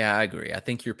 Yeah, I agree. I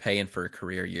think you're paying for a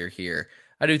career year here.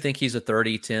 I do think he's a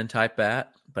 30-10 type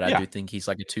bat, but I do think he's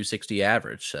like a 260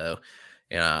 average. So,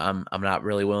 I'm not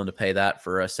really willing to pay that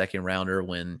for a second rounder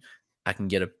when I can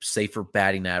get a safer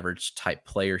batting average type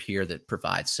player here that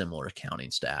provides similar accounting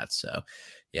stats. So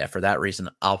yeah, for that reason,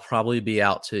 I'll probably be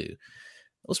out too.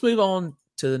 Let's move on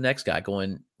to the next guy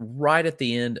going right at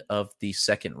the end of the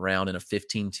second round in a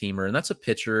 15-teamer, and that's a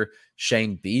pitcher,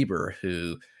 Shane Bieber,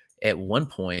 who at one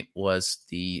point was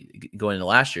going into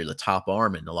last year, the top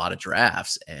arm in a lot of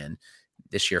drafts, and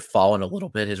this year fallen a little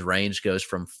bit. His range goes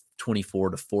from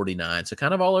 24 to 49, so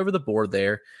kind of all over the board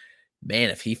there.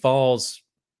 Man, if he falls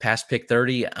past pick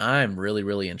 30, I'm really,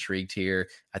 really intrigued here.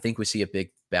 I think we see a big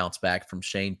bounce back from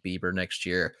Shane Bieber next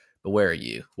year, but where are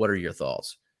you? What are your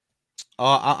thoughts?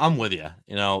 I'm with you.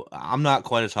 I'm not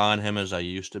quite as high on him as I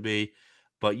used to be,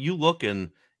 but you look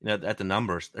at the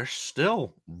numbers, they're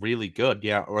still really good.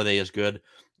 Yeah, are they as good,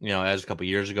 as a couple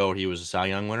years ago where he was a Cy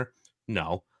Young winner?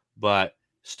 No, but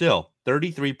still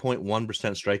 33.1%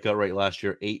 strikeout rate last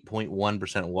year,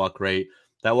 8.1% walk rate.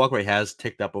 That walk rate has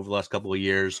ticked up over the last couple of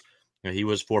years. He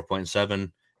was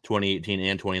 4.7 2018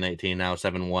 and 2019, now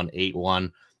 7.1,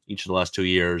 8.1 each of the last 2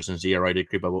 years, and his ERA did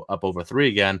creep up over 3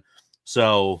 again.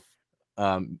 So,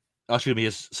 excuse me,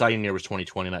 his Cy Young year was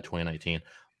 2020, not 2019.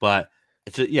 But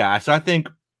so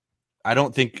I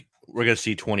don't think we're going to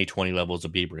see 2020 levels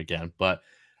of Bieber again, but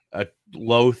a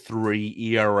low 3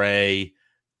 ERA,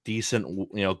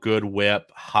 decent, good whip,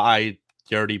 high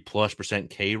 30+%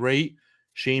 K rate.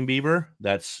 Shane Bieber,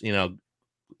 that's,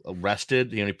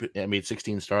 rested. He made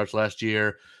 16 starts last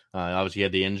year. Obviously, he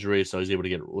had the injury, so he's able to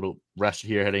get a little rested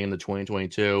here heading into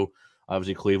 2022.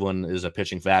 Obviously, Cleveland is a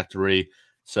pitching factory.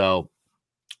 So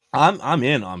I'm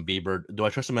in on Bieber. Do I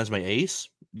trust him as my ace?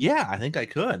 Yeah, I think I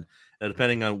could.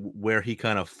 Depending on where he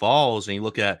kind of falls, and you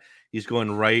look at, he's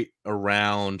going right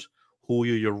around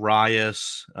Julio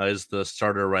Urias is the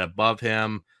starter right above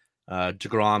him.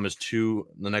 DeGrom is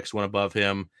the next one above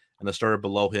him, and the starter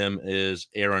below him is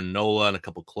Aaron Nola, and a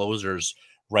couple closers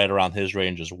right around his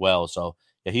range as well. So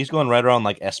yeah, he's going right around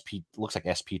like looks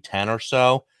like SP 10 or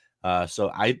so.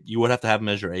 So you would have to have him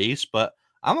as your ace, but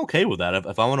I'm okay with that.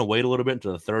 If I want to wait a little bit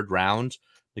into the third round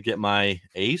to get my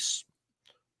ace,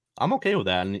 I'm okay with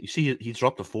that. And you see, he's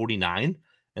dropped to 49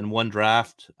 in one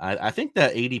draft. I think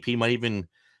that ADP might even,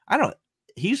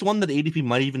 he's one that ADP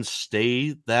might even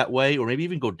stay that way, or maybe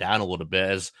even go down a little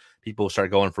bit as people start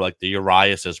going for like the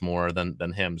Urias more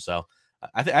than him. So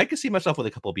I could see myself with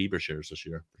a couple of Bieber shares this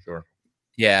year for sure.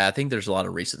 Yeah, I think there's a lot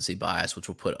of recency bias, which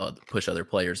will push other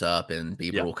players up, and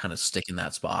Bieber will kind of stick in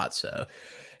that spot. So,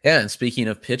 yeah. And speaking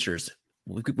of pitchers,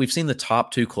 we've seen the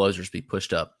top 2 closers be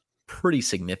pushed up pretty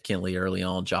significantly early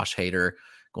on. Josh Hader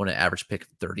going to average pick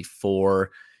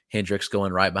 34, Hendricks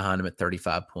going right behind him at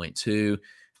 35.2.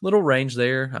 Little range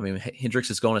there. I mean,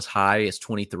 Hendricks is going as high as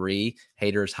 23,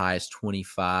 Hader as high as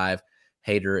 25,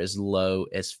 Hader as low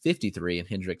as 53, and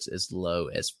Hendricks as low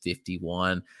as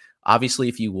 51. Obviously,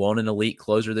 if you want an elite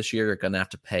closer this year, you're going to have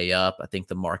to pay up. I think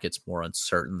the market's more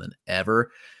uncertain than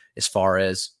ever as far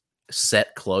as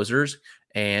set closers.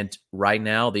 And right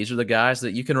now, these are the guys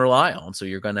that you can rely on. So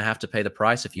you're going to have to pay the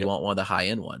price if you want one of the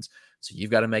high-end ones. So you've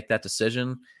got to make that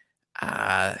decision.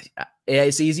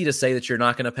 It's easy to say that you're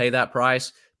not going to pay that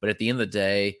price, but at the end of the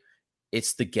day,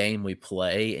 it's the game we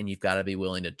play, and you've got to be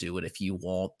willing to do it if you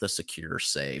want the secure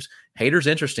saves. Hader's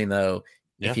interesting, though.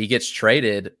 Yeah. If he gets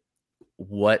traded,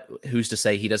 who's to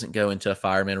say he doesn't go into a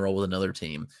fireman role with another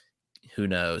team? Who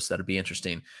knows? That'd be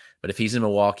interesting. But if he's in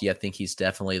Milwaukee, I think he's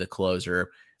definitely the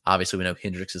closer. Obviously, we know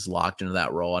Hendricks is locked into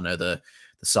that role. I know the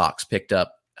Sox picked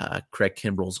up Craig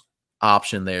Kimbrell's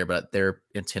option there, but their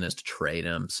intent is to trade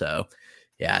him. So,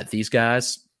 yeah, these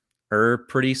guys are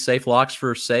pretty safe locks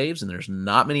for saves, and there's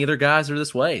not many other guys that are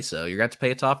this way. So you're going to have to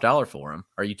pay a top dollar for them.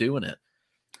 Are you doing it?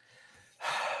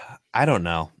 I don't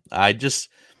know.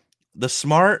 The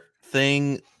smart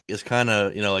thing is kind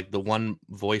of, like the one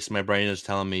voice in my brain is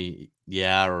telling me,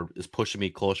 yeah, or is pushing me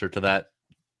closer to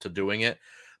doing it.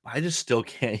 I just still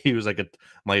can't use like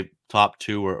my top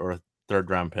 2 or a third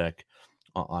round pick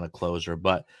on a closer.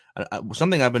 But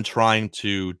something I've been trying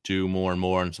to do more and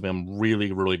more, and something I'm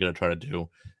really, really going to try to do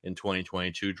in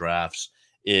 2022 drafts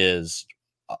is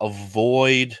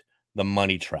avoid the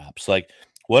money traps. Like,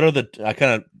 what are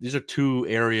these are 2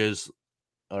 areas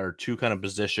or 2 kind of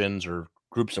positions or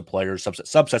groups of players,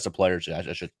 subsets of players,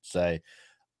 I should say,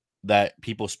 that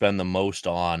people spend the most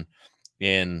on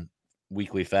in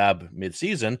weekly fab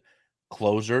mid-season.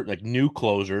 Closer, like new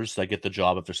closers that get the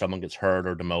job if there's someone gets hurt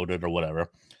or demoted or whatever,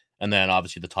 and then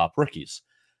obviously the top rookies.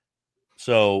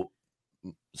 So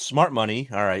smart money.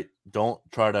 All right, don't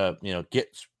try to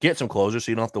get some closers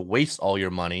so you don't have to waste all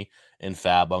your money in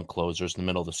fab on closers in the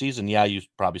middle of the season. Yeah, you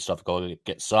probably still have to go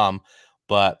get some,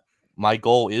 but my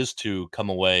goal is to come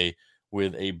away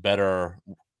with a better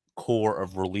core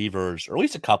of relievers, or at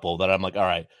least a couple that I'm like, all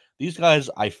right, these guys,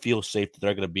 I feel safe that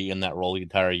they're going to be in that role the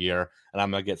entire year, and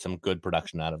I'm going to get some good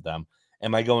production out of them.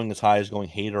 Am I going as high as going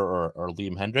Hader or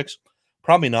Liam Hendricks?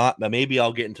 Probably not, but maybe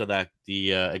I'll get into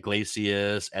the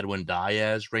Iglesias, Edwin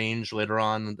Diaz range later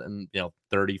on, and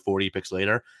 30, 40 picks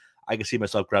later. I can see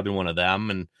myself grabbing one of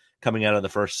them and coming out of the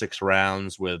first 6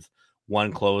 rounds with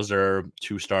 1 closer,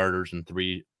 2 starters, and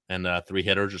 3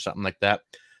 hitters or something like that.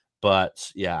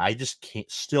 But yeah, I just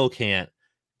still can't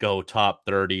go top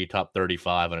 30, top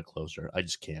 35 on a closer. I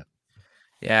just can't.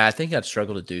 Yeah, I think I'd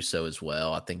struggle to do so as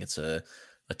well. I think it's a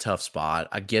tough spot.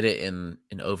 I get it in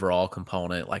an overall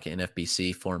component like an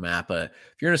NFBC format, but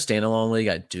if you're in a standalone league,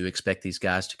 I do expect these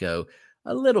guys to go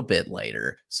a little bit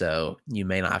later. So you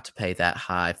may not have to pay that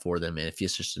high for them if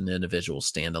it's just an individual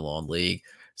standalone league.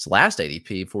 So last ADP,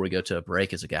 before we go to a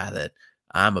break, is a guy that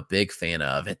I'm a big fan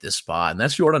of at this spot, and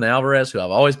that's Jordan Alvarez, who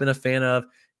I've always been a fan of.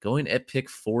 Going at pick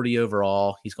 40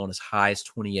 overall. He's going as high as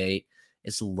 28,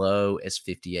 as low as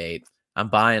 58. I'm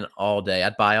buying all day.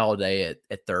 I'd buy all day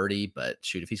at 30, but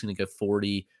shoot, if he's going to go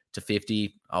 40 to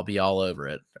 50, I'll be all over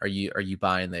it. Are you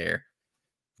buying there?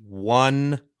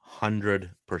 100%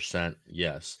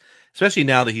 yes. Especially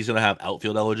now that he's going to have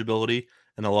outfield eligibility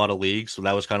in a lot of leagues. So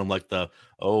that was kind of like the,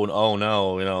 oh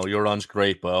no, Jordan's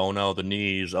great, but oh no, the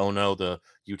knees. Oh no, the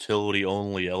utility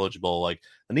only eligible. Like,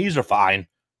 the knees are fine,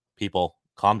 people.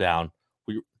 Calm down.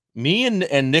 Me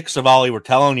and Nick Savali were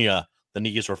telling you the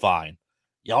knees were fine.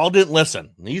 Y'all didn't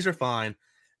listen. Knees are fine.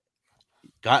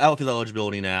 Got outfield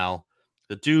eligibility now.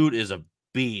 The dude is a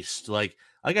beast. Like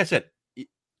I said,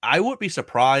 I wouldn't be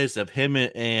surprised if him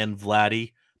and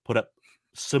Vladdy put up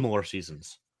similar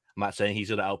seasons. I'm not saying he's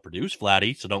going to outproduce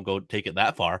Vladdy, so don't go take it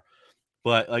that far.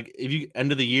 But like, if you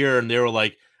end of the year and they were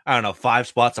like, I don't know, 5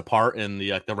 spots apart in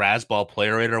the Razzball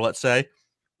player rater, let's say,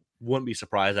 wouldn't be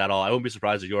surprised at all. I wouldn't be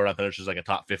surprised if Jordan finishes like a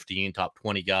top 15, top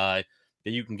 20 guy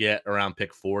that you can get around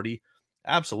pick 40.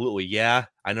 Absolutely, yeah.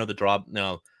 I know the drop.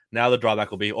 No, now the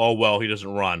drawback will be, oh well, he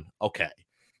doesn't run. Okay,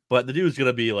 but the dude's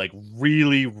gonna be like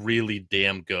really, really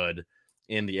damn good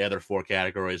in the other 4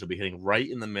 categories. He'll be hitting right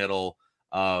in the middle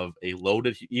of a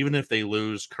loaded. Even if they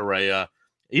lose Correa,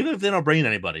 even if they don't bring in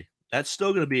anybody, that's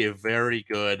still gonna be a very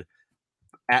good,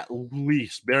 at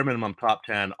least bare minimum top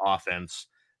 10 offense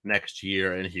next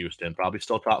year in Houston. Probably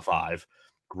still top 5.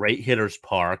 Great hitters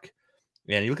park.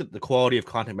 And you look at the quality of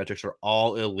contact metrics are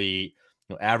all elite.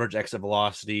 Average exit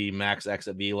velocity, max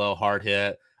exit velo, hard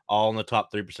hit, all in the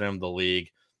top 3% of the league.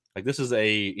 Like, this is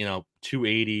a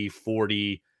 280,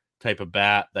 40 type of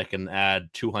bat that can add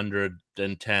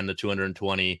 210 to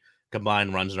 220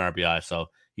 combined runs and RBI. So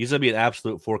he's gonna be an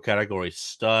absolute 4 category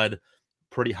stud,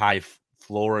 pretty high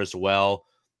floor as well.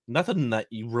 Nothing that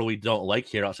you really don't like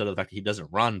here outside of the fact that he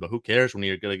doesn't run, but who cares when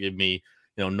you're gonna give me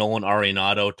Nolan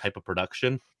Arenado type of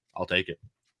production? I'll take it.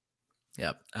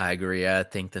 Yep, I agree. I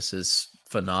think this is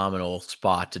phenomenal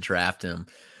spot to draft him.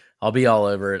 I'll be all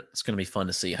over it. It's going to be fun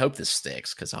to see. I hope this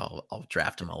sticks because I'll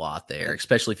draft him a lot there,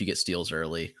 especially if you get steals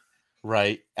early.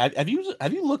 Right. Have you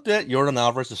looked at Jordan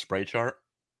Alvarez's spray chart?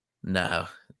 No.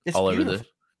 It's all beautiful. over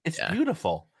It's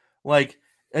beautiful. Like,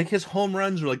 like his home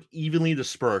runs are like evenly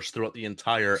dispersed throughout the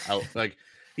entire out. Like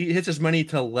he hits as many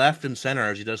to left and center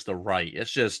as he does to right.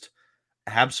 It's just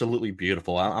absolutely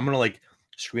beautiful. I'm gonna like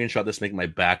screenshot this, make my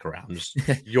background. Just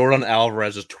Yordan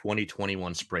Alvarez's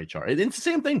 2021 spray chart. It's the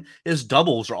same thing. His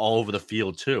doubles are all over the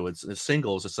field too. It's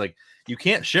singles. It's like you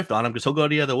can't shift on him because he'll go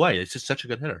the other way. It's just such a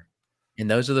good hitter. And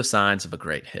those are the signs of a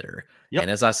great hitter. Yep.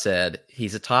 And as I said,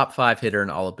 he's a top 5 hitter in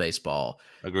all of baseball.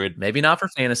 Agreed. Maybe not for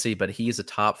fantasy, but he's a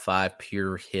top 5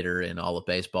 pure hitter in all of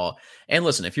baseball. And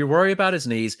listen, if you're worried about his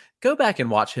knees, go back and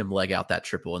watch him leg out that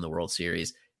triple in the World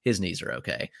Series. His knees are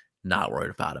okay. Not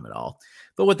worried about him at all.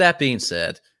 But with that being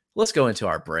said, let's go into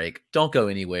our break. Don't go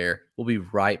anywhere. We'll be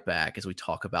right back as we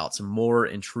talk about some more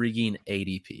intriguing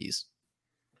ADPs.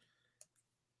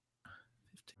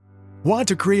 Want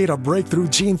to create a breakthrough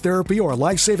gene therapy or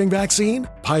life-saving vaccine?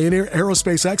 Pioneer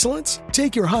aerospace excellence?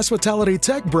 Take your hospitality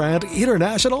tech brand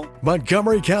international?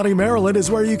 Montgomery County, Maryland is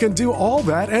where you can do all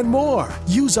that and more.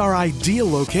 Use our ideal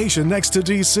location next to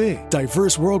D.C.,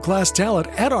 diverse world-class talent,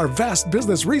 and our vast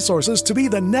business resources to be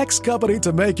the next company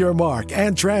to make your mark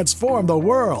and transform the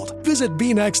world. Visit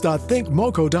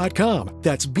bnext.thinkmoco.com.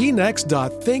 That's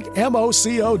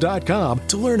bnext.thinkmoco.com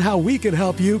to learn how we can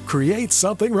help you create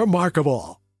something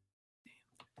remarkable.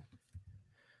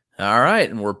 All right,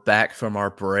 and we're back from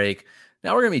our break.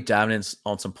 Now we're going to be diving in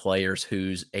on some players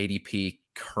whose ADP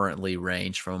currently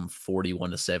range from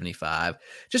 41 to 75.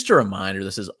 Just a reminder,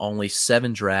 this is only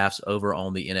 7 drafts over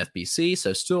on the NFBC,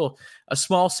 so still a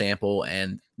small sample,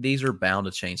 and these are bound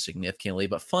to change significantly,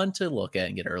 but fun to look at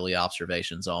and get early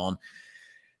observations on.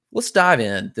 Let's dive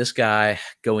in. This guy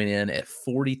going in at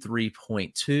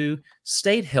 43.2,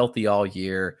 stayed healthy all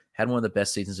year, had one of the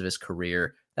best seasons of his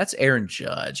career. That's Aaron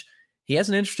Judge. He has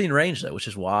an interesting range, though, which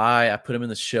is why I put him in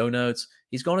the show notes.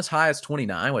 He's going as high as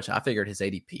 29, which I figured his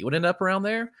ADP would end up around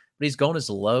there, but he's going as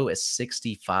low as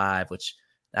 65, which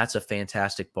that's a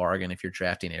fantastic bargain if you're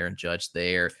drafting Aaron Judge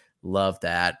there. Love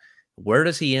that. Where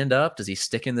does he end up? Does he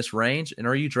stick in this range? And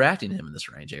are you drafting him in this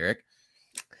range, Eric?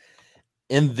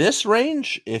 In this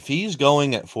range, if he's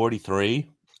going at 43,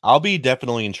 I'll be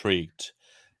definitely intrigued.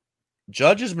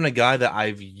 Judge has been a guy that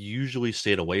I've usually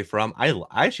stayed away from.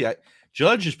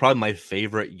 Judge is probably my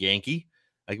favorite Yankee.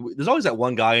 Like, there's always that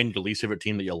one guy in your least favorite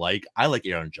team that you like. I like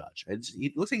Aaron Judge.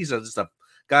 He looks like he's just a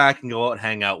guy I can go out and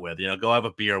hang out with, go have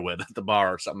a beer with at the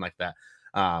bar or something like that.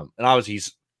 And obviously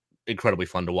he's incredibly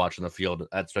fun to watch in the field,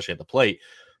 especially at the plate.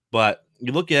 But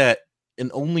you look at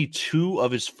in only 2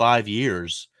 of his 5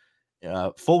 years,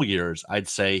 full years, I'd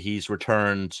say he's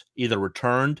either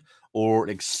returned or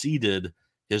exceeded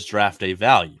his draft day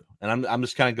value. And I'm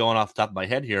just kind of going off the top of my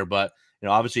head here, but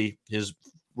obviously his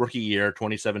rookie year,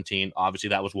 2017, obviously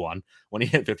that was one when he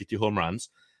hit 52 home runs.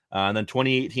 And then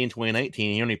 2018,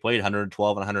 2019, he only played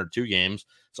 112 and 102 games.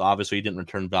 So obviously he didn't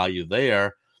return value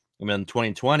there. And then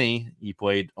 2020, he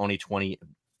played only 28,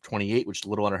 which is a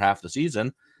little under half the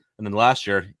season. And then last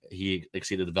year he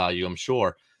exceeded the value, I'm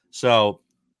sure. So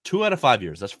 2 out of 5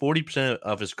 years, that's 40%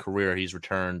 of his career he's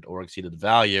returned or exceeded the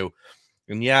value.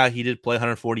 And yeah, he did play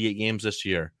 148 games this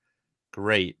year.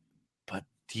 Great. But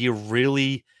do you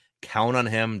really count on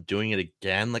him doing it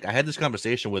again? Like, I had this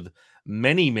conversation with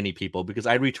many, many people because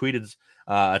I retweeted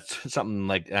something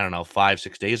like,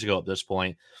 5-6 days ago at this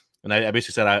point. And I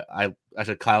basically said, I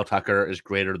said Kyle Tucker is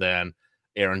greater than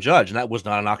Aaron Judge. And that was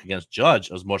not a knock against Judge.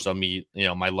 It was more so me,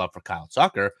 my love for Kyle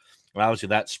Tucker. And obviously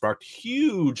that sparked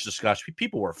huge discussion.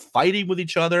 People were fighting with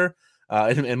each other.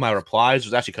 In my replies, it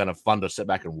was actually kind of fun to sit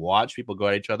back and watch people go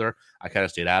at each other. I kind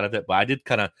of stayed out of it, but I did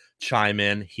kind of chime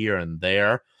in here and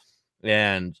there.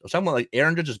 And I was talking about like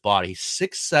Aaron Judge's body. He's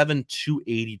 6'7",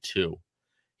 282.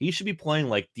 He should be playing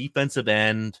like defensive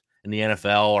end in the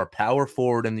NFL or power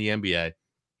forward in the NBA.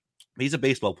 He's a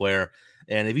baseball player,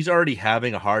 and if he's already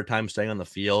having a hard time staying on the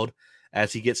field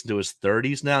as he gets into his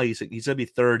 30s now, he's going to be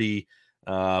 30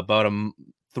 about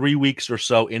 3 weeks or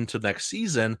so into next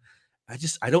season.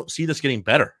 I don't see this getting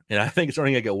better. And I think it's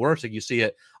only going to get worse. Like you see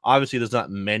it, obviously there's not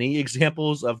many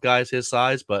examples of guys his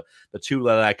size, but the 2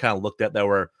 that I kind of looked at that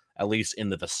were at least in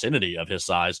the vicinity of his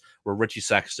size were Richie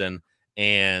Sexton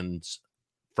and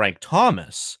Frank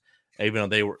Thomas. Even though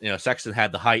they were, Sexton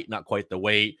had the height, not quite the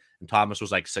weight, and Thomas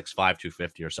was like 6'5",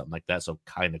 250 or something like that. So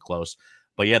kind of close,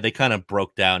 but yeah, they kind of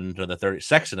broke down into the 30,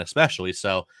 Sexton especially.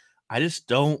 So I just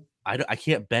don't, I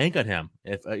can't bank on him.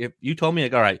 If you told me,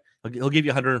 like, all right, he'll give you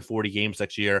 140 games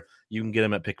next year, you can get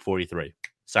him at pick 43.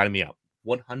 Sign me out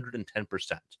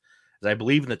 110%. As I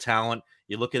believe in the talent.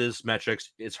 You look at his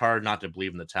metrics, it's hard not to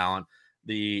believe in the talent.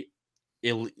 The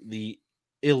elite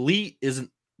isn't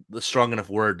the strong enough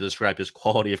word to describe his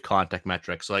quality of contact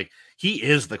metrics. Like, he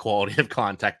is the quality of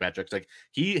contact metrics. Like,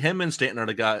 him and Stanton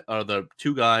are the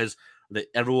two guys that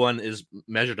everyone is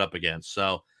measured up against.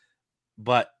 So,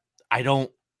 but I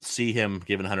don't see him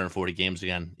giving 140 games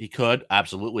again. He could,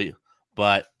 absolutely,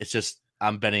 but it's just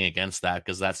I'm betting against that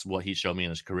because that's what he showed me in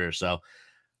his career. So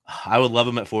I would love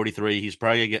him at 43. He's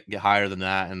probably gonna get higher than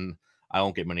that, and I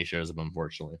won't get many shares of him,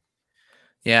 unfortunately.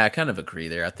 Yeah, I kind of agree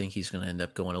there. I think he's going to end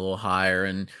up going a little higher.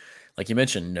 And like you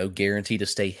mentioned, no guarantee to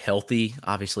stay healthy.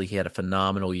 Obviously, he had a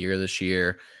phenomenal year this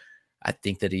year. I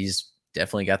think that he's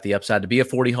definitely got the upside to be a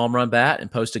 40 home run bat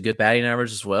and post a good batting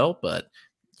average as well. But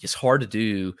it's hard to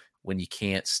do when you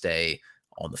can't stay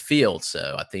on the field.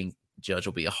 So I think Judge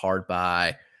will be a hard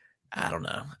buy. I don't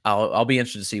know. I'll be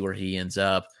interested to see where he ends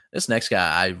up. This next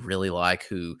guy I really like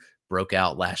who broke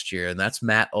out last year, and that's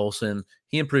Matt Olson.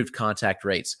 He improved contact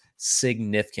rates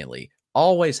significantly.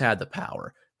 Always had the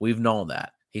power. We've known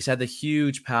that. He's had the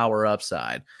huge power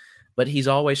upside, but he's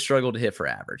always struggled to hit for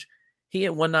average. He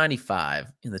hit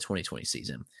 195 in the 2020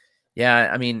 season.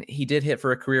 Yeah, I mean, he did hit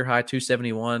for a career high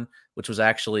 271, which was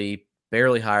actually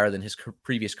barely higher than his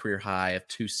previous career high of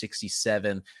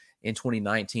 267 in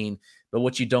 2019. But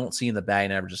what you don't see in the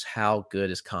batting average is how good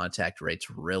his contact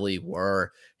rates really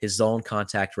were. His zone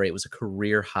contact rate was a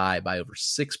career high by over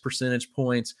 6 percentage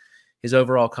points. His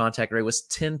overall contact rate was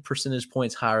 10 percentage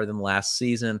points higher than last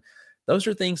season. Those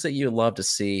are things that you love to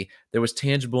see. There was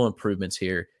tangible improvements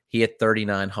here. He had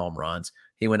 39 home runs.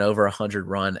 He went over 100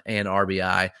 run and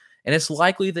RBI. And it's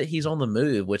likely that he's on the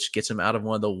move, which gets him out of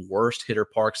one of the worst hitter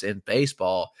parks in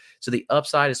baseball. So the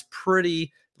upside is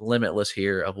pretty limitless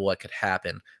here of what could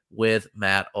happen with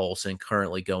Matt Olson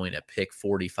currently going at pick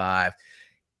 45.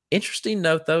 Interesting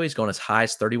note, though, he's going as high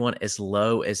as 31, as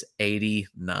low as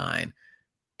 89.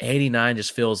 89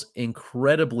 just feels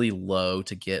incredibly low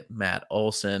to get Matt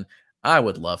Olson. I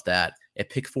would love that. At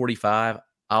pick 45,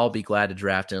 I'll be glad to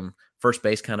draft him. First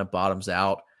base kind of bottoms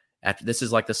out. After this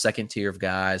is like the second tier of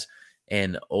guys,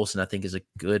 and Olson, I think, is a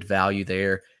good value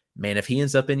there. Man, if he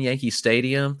ends up in Yankee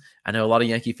Stadium, I know a lot of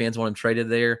Yankee fans want him traded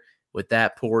there. With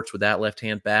that porch, with that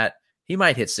left-hand bat, he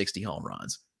might hit 60 home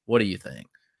runs. What do you think?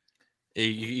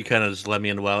 You kind of just led me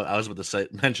into, well, I was about to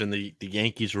mention the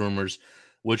Yankees rumors,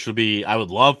 which would be, I would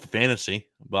love fantasy,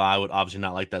 but I would obviously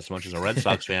not like that so much as a Red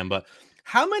Sox fan. But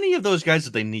how many of those guys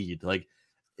do they need? Like,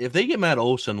 if they get Matt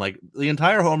Olson, like the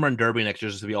entire home run derby next year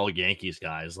is to be all Yankees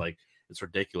guys. Like, it's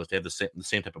ridiculous. They have the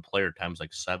same type of player times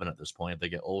like 7 at this point if they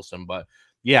get Olson. But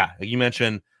yeah, like you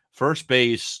mentioned, first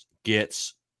base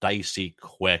gets dicey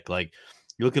quick. Like,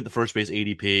 you look at the first base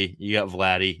ADP, you got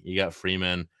Vladdy, you got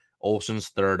Freeman, Olson's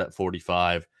third at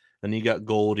 45. Then you got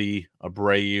Goldie,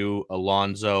 Abreu,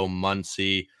 Alonso,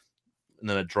 Muncy, and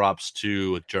then it drops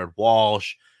to Jared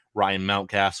Walsh, Ryan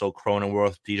Mountcastle,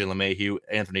 Cronenworth, DJ LeMahieu,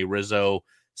 Anthony Rizzo.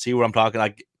 See where I'm talking?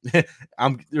 Like,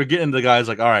 you're getting the guys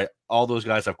like, all right, all those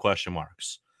guys have question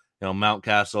marks. You know,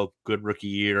 Mountcastle, good rookie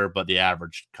year, but the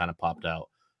average kind of dropped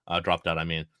out. I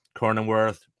mean,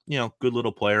 Cronenworth, you know, good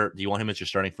little player. Do you want him as your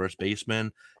starting first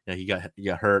baseman? You know, he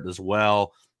got hurt as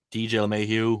well. DJ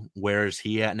LeMahieu, where is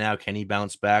he at now? Can he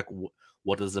bounce back?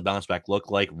 What does the bounce back look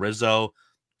like? Rizzo,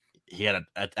 he had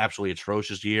an absolutely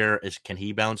atrocious year. Can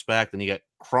he bounce back? Then you got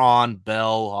Cron,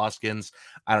 Bell, Hoskins.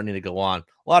 I don't need to go on.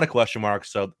 A lot of question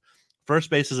marks. So first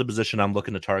base is a position I'm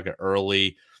looking to target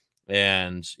early.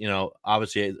 And, you know,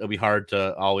 obviously it'll be hard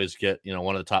to always get, you know,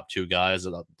 one of the top 2 guys.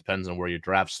 It depends on where your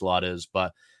draft slot is.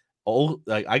 But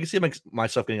I can see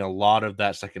myself getting a lot of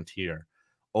that second tier.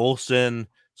 Olson,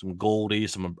 some Goldie,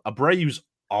 some Abreu's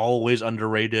always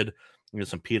underrated. You know,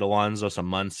 some Pete Alonso,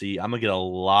 some Muncy. I'm gonna get a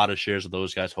lot of shares of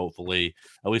those guys. Hopefully,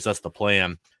 at least that's the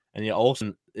plan. And yeah,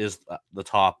 Olson is the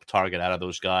top target out of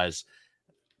those guys.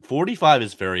 45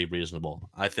 is very reasonable.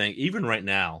 I think even right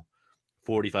now,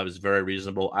 45 is very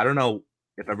reasonable. I don't know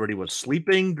if everybody was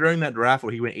sleeping during that draft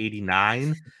where he went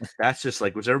 89. That's just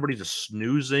like, was everybody just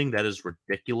snoozing? That is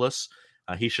ridiculous.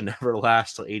 He should never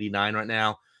last till 89 right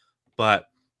now. But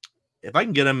if I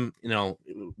can get him, you know,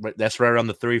 that's right around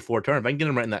the 34 turn. If I can get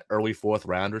him right in that early 4th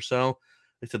round or so, like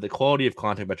I said, the quality of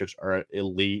contact metrics are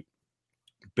elite.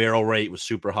 Barrel rate was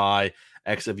super high.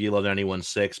 Exit velo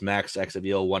 91.6, max exit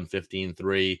velo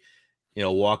 115.3. You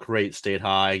know, walk rate stayed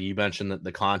high. You mentioned that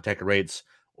the contact rates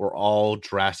were all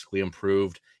drastically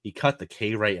improved. He cut the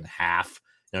K rate in half,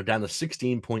 you know, down to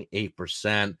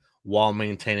 16.8% while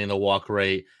maintaining the walk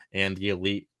rate and the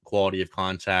elite quality of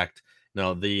contact. You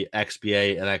know, the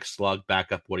XBA and X slug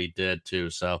back up what he did too.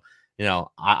 So, you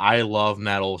know, I love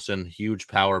Matt Olson, huge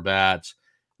power bats.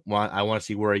 I want to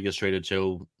see where he gets traded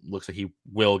to. Looks like he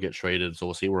will get traded, so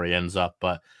we'll see where he ends up.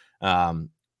 But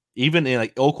even in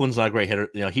like Oakland's not a great hitter.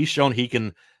 You know, he's shown he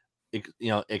can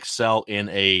excel in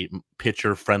a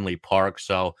pitcher-friendly park.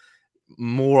 So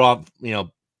more of,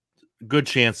 good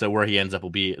chance that where he ends up will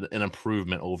be an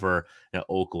improvement over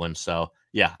Oakland. So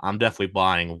yeah, I'm definitely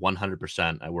buying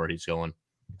 100% at where he's going.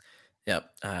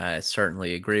 Yep, I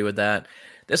certainly agree with that.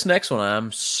 This next one, I'm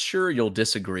sure you'll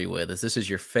disagree with, as this is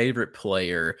your favorite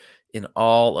player in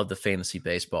all of the fantasy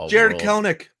baseball Jared world.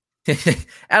 Kelenic.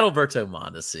 Adalberto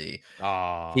Mondesi.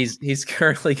 Oh. He's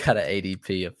currently got an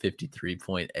ADP of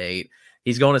 53.8.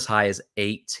 He's going as high as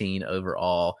 18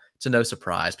 overall. To no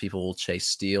surprise, people will chase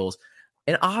steals.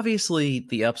 And obviously,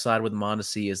 the upside with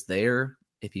Mondesi is there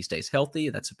if he stays healthy.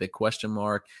 That's a big question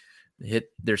mark.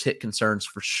 There's hit concerns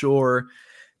for sure.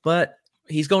 But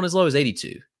he's going as low as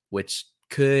 82, which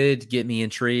could get me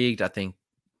intrigued. I think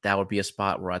that would be a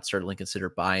spot where I'd certainly consider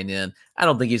buying in. I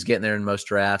don't think he's getting there in most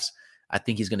drafts. I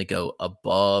think he's going to go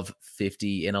above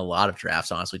 50 in a lot of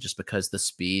drafts, honestly, just because the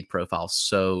speed profile is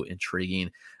so intriguing.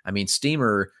 I mean,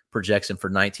 Steamer projects him for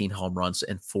 19 home runs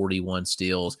and 41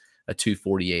 steals, a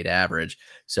 248 average.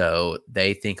 So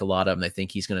they think a lot of them, they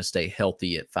think he's going to stay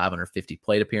healthy at 550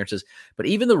 plate appearances. But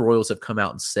even the Royals have come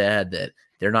out and said that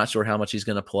they're not sure how much he's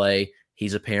going to play.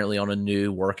 He's apparently on a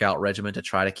new workout regimen to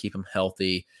try to keep him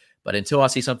healthy. But until I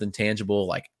see something tangible,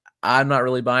 like, I'm not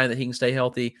really buying that he can stay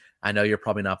healthy. I know you're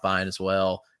probably not buying as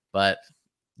well, but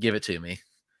give it to me.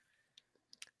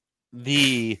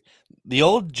 The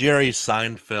old Jerry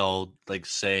Seinfeld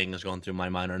saying is going through my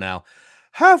mind right now.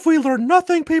 Have we learned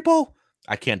nothing, people?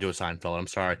 I can't do a Seinfeld. I'm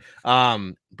sorry.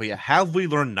 But yeah, have we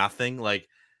learned nothing?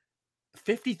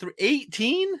 53,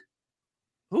 18?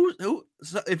 Who?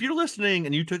 So if you're listening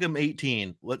and you took him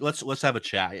 18, let's have a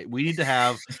chat. We need to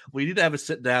have a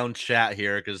sit down chat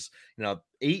here because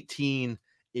 18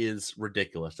 is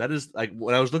ridiculous. That is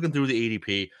when I was looking through the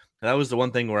ADP, that was the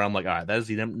one thing where I'm like, all right, that is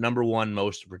the number one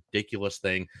most ridiculous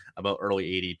thing about early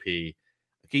ADP.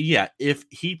 Okay, yeah, if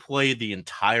he played the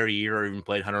entire year or even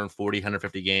played 140,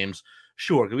 150 games,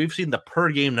 sure. We've seen the per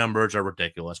game numbers are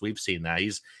ridiculous. We've seen that.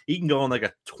 He can go on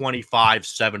a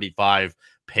 25-75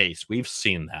 pace. We've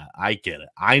seen that. I get it.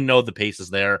 I know the pace is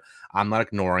there. I'm not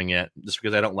ignoring it just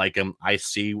because I don't like him. I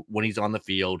see when he's on the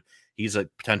field, he's a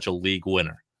potential league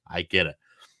winner. I get it.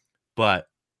 But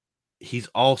he's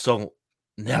also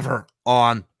never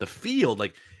on the field.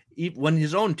 When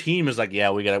his own team is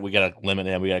yeah, we gotta limit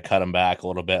him, we gotta cut him back a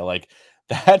little bit.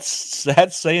 That's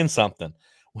saying something.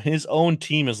 When his own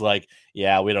team is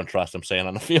yeah, we don't trust him staying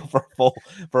on the field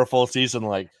for a full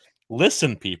season.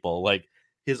 Listen, people.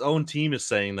 His own team is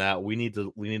saying that we need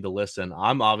to listen.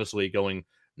 I'm obviously going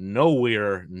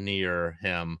nowhere near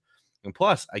him. And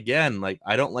plus, again,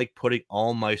 I don't like putting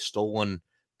all my stolen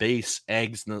base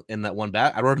eggs in that one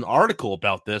bag. I wrote an article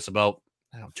about this about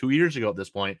 2 years ago at this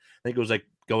point. I think it was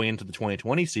going into the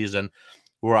 2020 season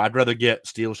where I'd rather get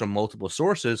steals from multiple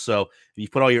sources. So if you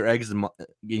put all your eggs in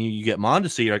you get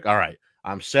Mondesi, you're all right,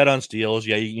 I'm set on steals.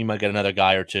 Yeah, you might get another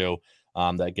guy or two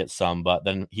that gets some, but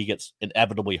then he gets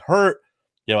inevitably hurt.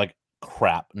 You're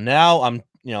crap. Now I'm,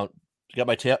 got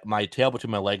my tail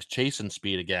between my legs, chasing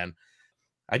speed again.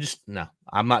 No,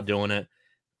 I'm not doing it.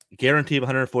 Guarantee of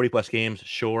 140 plus games,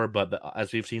 sure, but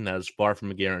as we've seen, that is far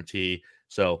from a guarantee.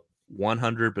 So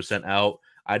 100% out.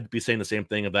 I'd be saying the same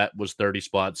thing if that was 30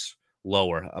 spots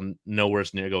lower. I'm nowhere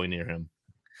near going near him.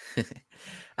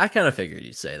 I kind of figured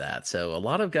you'd say that. So a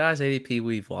lot of guys ADP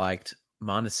we've liked.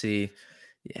 Mondesi,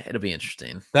 yeah, it'll be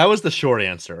interesting. That was the short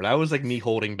answer. That was me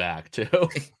holding back too.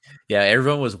 Yeah,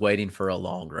 everyone was waiting for a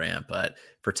long rant, but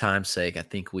for time's sake, I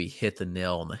think we hit the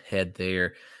nail on the head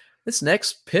there. This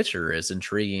next pitcher is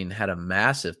intriguing, had a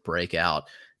massive breakout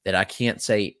that I can't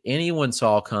say anyone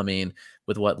saw coming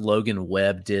with what Logan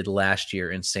Webb did last year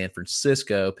in San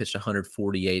Francisco, pitched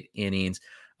 148 innings,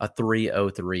 a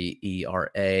 3.03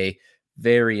 ERA.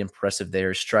 Very impressive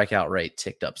there. Strikeout rate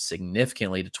ticked up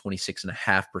significantly to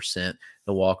 26.5%.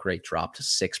 The walk rate dropped to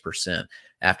 6%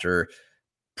 after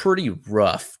pretty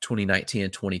rough 2019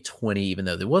 and 2020, even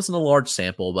though there wasn't a large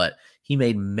sample, but he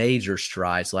made major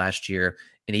strides last year.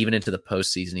 And even into the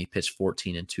postseason, he pitched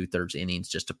 14 and 2/3 innings,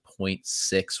 just a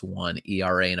 0.61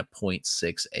 ERA and a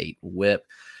 0.68 whip.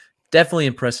 Definitely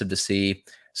impressive to see.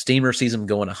 Steamer sees him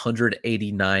going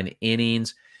 189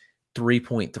 innings,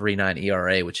 3.39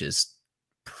 ERA, which is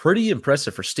pretty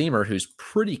impressive for Steamer, who's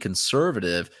pretty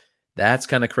conservative. That's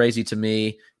kind of crazy to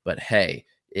me. But hey,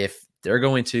 if they're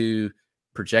going to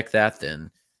project that,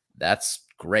 then that's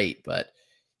great. But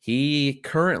he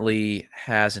currently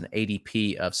has an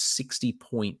ADP of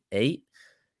 60.8,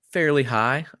 fairly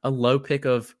high, a low pick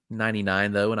of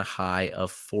 99, though, and a high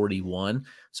of 41.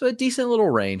 So a decent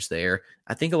little range there.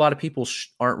 I think a lot of people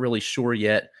aren't really sure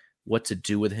yet what to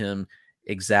do with him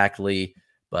exactly,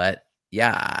 but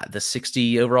yeah, the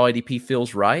 60 overall ADP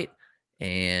feels right,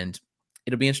 and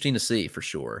it'll be interesting to see for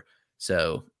sure.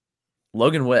 So,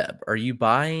 Logan Webb, are you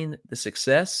buying the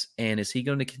success, and is he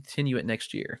going to continue it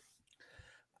next year?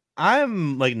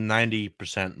 I'm like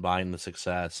 90% buying the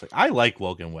success. Like, I like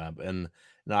Logan Webb, and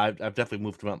I've definitely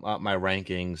moved him up my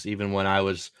rankings, even when I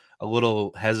was a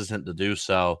little hesitant to do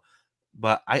so.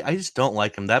 But I just don't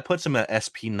like him. That puts him at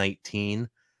SP 19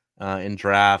 in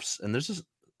drafts, and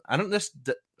I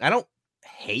don't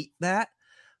hate that,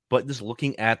 but just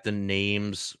looking at the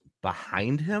names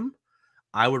behind him,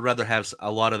 I would rather have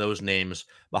a lot of those names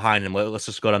behind him. Let's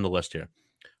just go down the list here.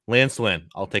 Lance Lynn,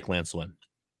 I'll take Lance Lynn.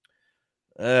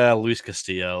 Luis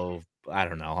Castillo, I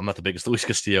don't know. I'm not the biggest Luis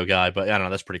Castillo guy, but I don't know.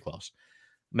 That's pretty close.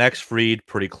 Max Fried,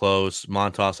 pretty close.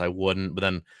 Montas, I wouldn't. But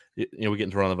then, we get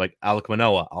into one of like Alek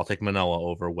Manoah. I'll take Manoah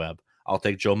over Webb. I'll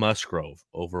take Joe Musgrove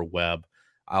over Webb.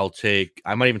 I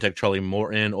might even take Charlie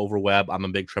Morton over Webb. I'm a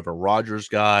big Trevor Rogers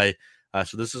guy.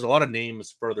 So this is a lot of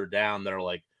names further down that are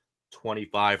like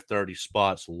 25, 30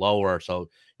 spots lower. So,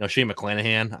 Shane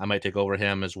McClanahan, I might take over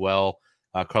him as well.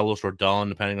 Carlos Rodon,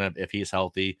 depending on if he's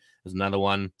healthy, is another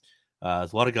one.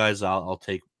 There's a lot of guys I'll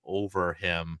take over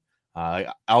him.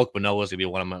 Alek Manoah is going to be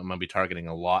one I'm going to be targeting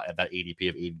a lot at that ADP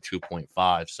of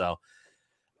 82.5. So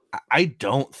I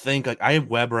don't think I have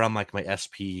Weber on like my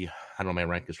SP. I don't know my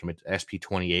rank is from SP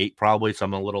 28 probably, so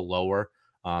I'm a little lower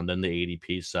than the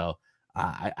ADP. So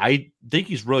I think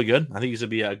he's really good. I think he's gonna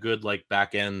be a good like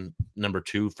back end number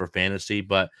 2 for fantasy,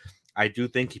 but I do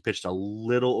think he pitched a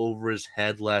little over his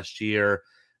head last year.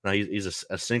 He's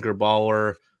a sinker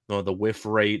baller. The whiff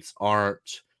rates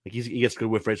aren't like he gets good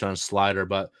whiff rates on his slider,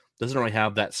 but doesn't really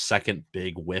have that second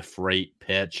big whiff rate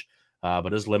pitch. But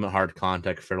does limit hard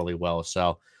contact fairly well.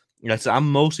 So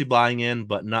I'm mostly buying in,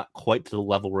 but not quite to the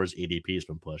level where his ADP has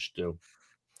been pushed to.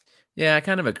 Yeah, I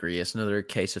kind of agree. It's another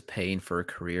case of paying for a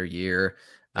career year.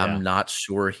 Yeah. I'm not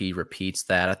sure he repeats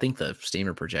that. I think the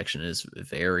Steamer projection is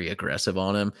very aggressive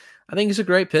on him. I think he's a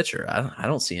great pitcher. I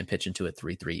don't see him pitching to a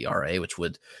 3.3 ERA, which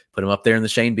would put him up there in the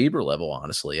Shane Bieber level,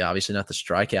 honestly. Obviously not the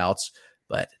strikeouts,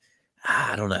 but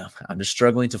I don't know. I'm just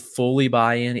struggling to fully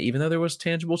buy in, even though there was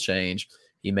tangible change.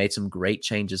 He made some great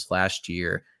changes last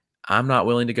year. I'm not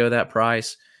willing to go that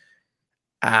price.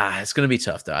 It's going to be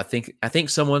tough, though. I think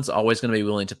someone's always going to be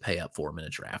willing to pay up for him in a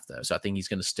draft, though. So I think he's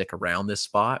going to stick around this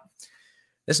spot.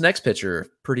 This next pitcher,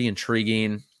 pretty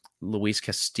intriguing, Luis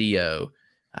Castillo.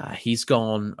 He's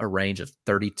gone a range of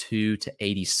 32 to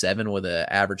 87 with an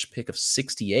average pick of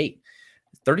 68.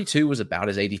 32 was about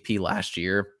his ADP last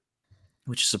year,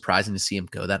 which is surprising to see him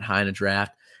go that high in a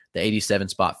draft. The 87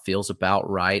 spot feels about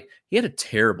right. He had a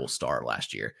terrible start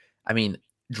last year. I mean,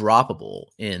 droppable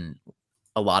in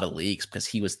a lot of leagues because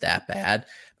he was that bad,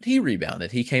 but he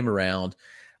rebounded. He came around.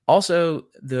 Also,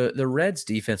 the Reds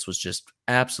defense was just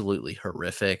absolutely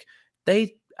horrific.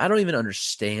 I don't even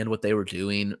understand what they were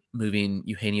doing, moving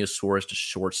Eugenio Suarez to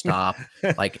shortstop.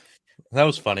 Like that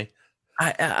was funny.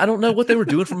 I don't know what they were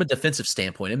doing from a defensive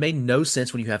standpoint. It made no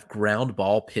sense when you have ground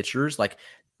ball pitchers. Like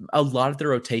a lot of their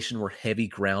rotation were heavy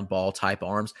ground ball type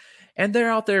arms, and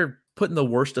they're out there putting the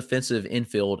worst defensive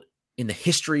infield in the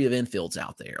history of infields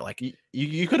out there. Like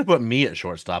you could have put me at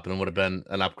shortstop and it would have been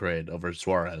an upgrade over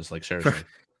Suarez. Like seriously.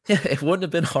 Yeah, it wouldn't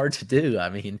have been hard to do. I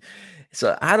mean,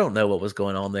 so I don't know what was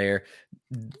going on there.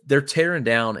 They're tearing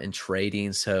down and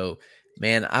trading. So,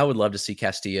 man, I would love to see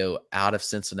Castillo out of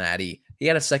Cincinnati. He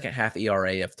had a second half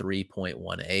ERA of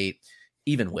 3.18,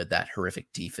 even with that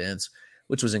horrific defense,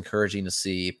 which was encouraging to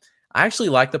see. I actually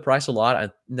like the price a lot.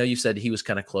 I know you said he was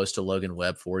kind of close to Logan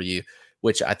Webb for you,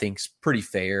 which I think is pretty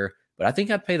fair. But I think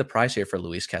I'd pay the price here for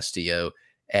Luis Castillo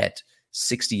at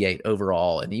 68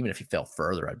 overall. And even if he fell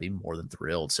further, I'd be more than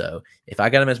thrilled. So if I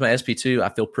got him as my SP2, I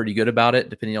feel pretty good about it,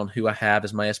 depending on who I have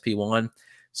as my SP1.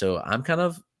 So I'm kind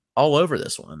of all over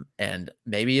this one. And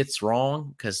maybe it's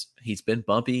wrong because he's been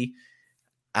bumpy.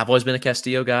 I've always been a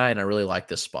Castillo guy, and I really like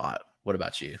this spot. What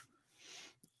about you?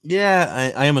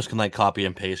 Yeah, I almost can like copy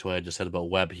and paste what I just said about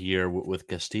Webb here with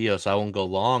Castillo, so I won't go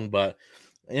long. But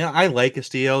I like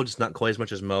Castillo, just not quite as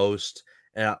much as most.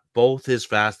 Both his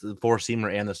the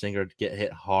four-seamer and the sinker get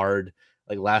hit hard.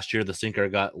 Like last year, the sinker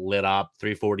got lit up,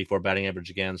 344 batting average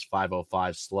against,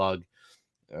 505 slug.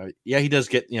 He does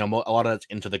get, a lot of that's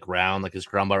into the ground, like his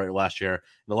ground ball rate last year. In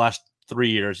the last 3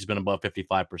 years, he's been above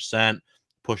 55%,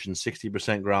 pushing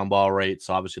 60% ground ball rate.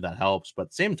 So obviously that helps. But at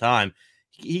the same time,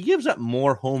 he gives up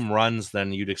more home runs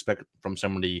than you'd expect from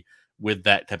somebody with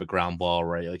that type of ground ball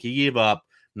rate. Like he gave up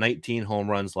 19 home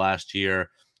runs last year,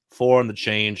 4 on the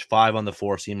change, 5 on the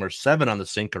four-seamer, 7 on the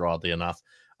sinker, oddly enough,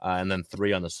 and then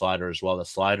 3 on the slider as well. The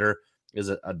slider is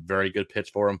a very good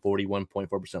pitch for him,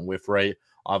 41.4% whiff rate.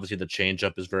 Obviously, the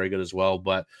changeup is very good as well,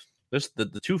 but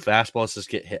the two fastballs just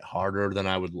get hit harder than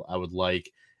I would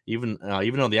like. Even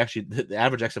though the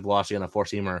average exit velocity on a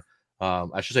four-seamer,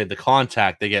 I should say the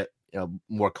contact, they get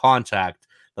more contact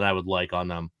than I would like on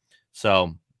them.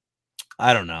 So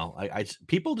I don't know.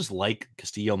 People just like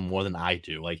Castillo more than I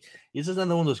do. Like, he's just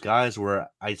another one of those guys where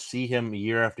I see him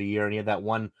year after year, and he had that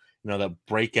one, that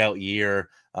breakout year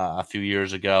a few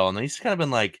years ago, and then he's kind of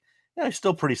been like, he's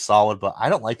still pretty solid, but I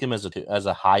don't like him as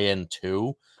a high end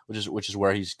 2, which is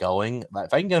where he's going.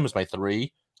 If I can get him as my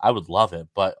 3, I would love it,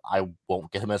 but I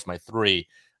won't get him as my 3.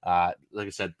 Like I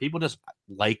said, people just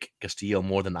like Castillo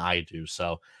more than I do,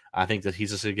 so I think that he's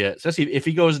just gonna get, especially if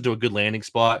he goes into a good landing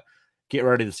spot, get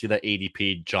ready to see that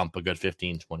ADP jump a good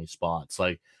 15, 20 spots.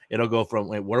 Like, it'll go from,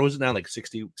 where was it now? Like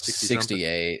 60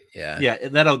 68. Something? Yeah.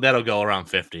 That'll go around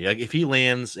 50. Like, if he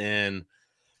lands in,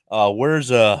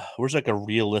 where's like a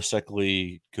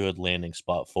realistically good landing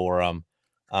spot for him?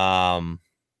 I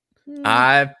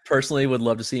personally would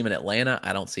love to see him in Atlanta.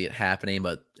 I don't see it happening,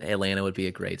 but Atlanta would be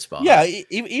a great spot. Yeah.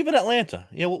 Even Atlanta.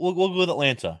 Yeah. We'll go with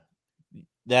Atlanta.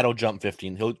 That'll jump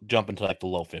 15. He'll jump into like the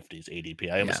low 50s ADP.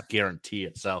 I almost guarantee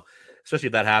it. So, especially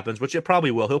if that happens, which it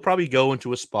probably will. He'll probably go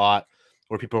into a spot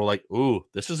where people are like, ooh,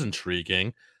 this is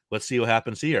intriguing. Let's see what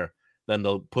happens here. Then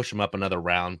they'll push him up another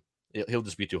round. He'll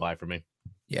just be too high for me.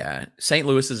 Yeah. St.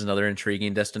 Louis is another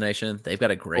intriguing destination. They've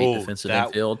got a great defensive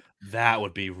infield. That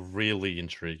would be really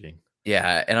intriguing.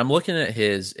 Yeah. And I'm looking at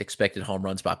his expected home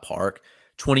runs by park,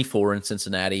 24 in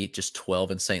Cincinnati, just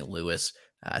 12 in St. Louis,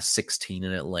 16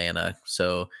 in Atlanta.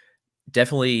 So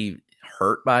definitely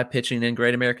hurt by pitching in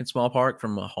Great American Small Park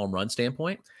from a home run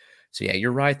standpoint. So yeah,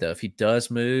 you're right though. If he does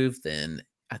move, then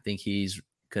I think he's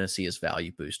going to see his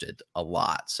value boosted a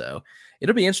lot. So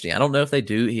it'll be interesting. I don't know if they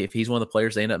do, if he's one of the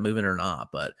players they end up moving or not,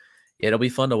 but it'll be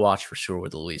fun to watch for sure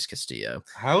with Luis Castillo.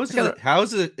 How is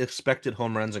the expected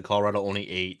home runs in Colorado only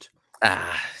 8?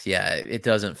 Yeah, it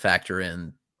doesn't factor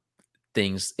in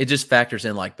things. It just factors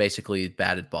in like basically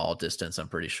batted ball distance, I'm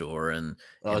pretty sure. And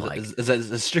is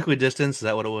that strictly distance? Is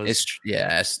that what it was?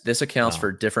 This accounts for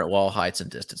different wall heights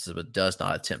and distances, but does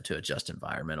not attempt to adjust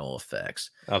environmental effects.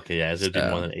 Okay, yeah, is it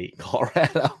more than 8 in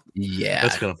Colorado? Yeah,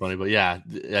 that's kind of funny, but yeah,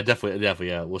 definitely,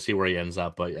 yeah. We'll see where he ends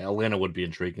up, but Atlanta would be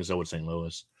intriguing. So would St.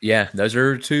 Louis. Yeah, those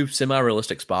are 2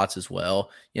 semi-realistic spots as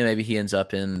well. Maybe he ends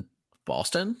up in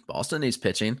Boston. Boston needs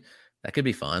pitching. That could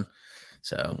be fun.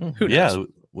 So who knows? Yeah.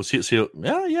 We'll see.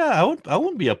 Yeah. I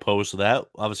wouldn't be opposed to that.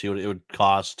 Obviously, it would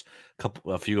cost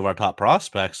a few of our top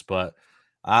prospects, but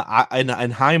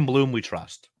in Chaim Bloom, we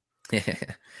trust. All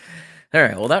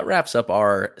right. Well, that wraps up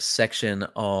our section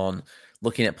on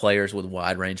looking at players with a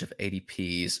wide range of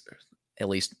ADPs, at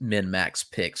least min-max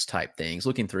picks type things,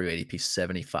 looking through ADP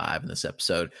 75 in this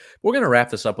episode. We're going to wrap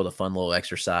this up with a fun little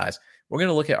exercise. We're going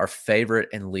to look at our favorite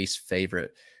and least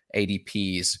favorite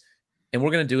ADPs. And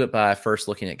we're going to do it by first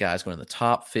looking at guys going in the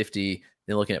top 50,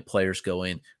 then looking at players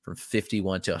going from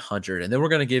 51 to 100. And then we're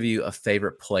going to give you a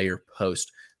favorite player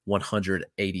post 100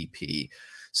 ADP.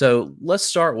 So let's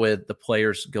start with the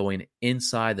players going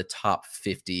inside the top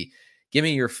 50. Give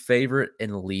me your favorite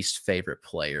and least favorite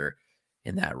player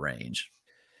in that range.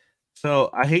 So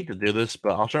I hate to do this,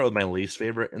 but I'll start with my least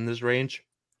favorite in this range,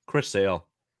 Chris Sale.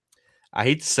 I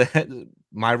hate to say it,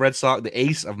 my Red Sox, the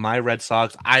ace of my Red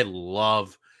Sox. I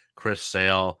love Chris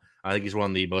Sale. I think he's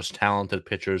one of the most talented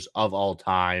pitchers of all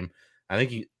time.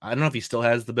 I don't know if he still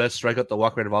has the best strikeout to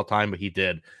walk rate of all time, but he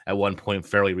did at one point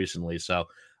fairly recently. So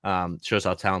shows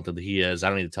how talented he is. I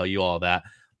don't need to tell you all that,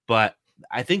 but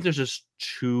I think there's just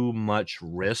too much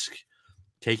risk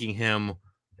taking him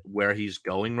where he's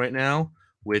going right now,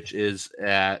 which is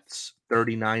at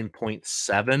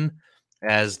 39.7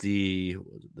 as the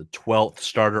 12th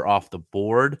starter off the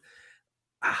board.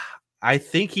 I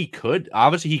think he could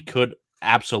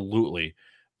absolutely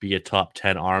be a top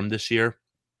 10 arm this year,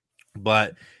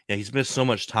 but yeah, he's missed so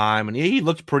much time, and he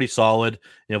looked pretty solid.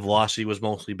 Velocity was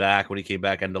mostly back when he came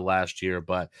back into last year,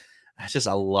 but that's just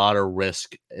a lot of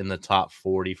risk in the top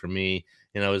 40 for me.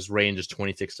 His range is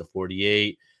 26 to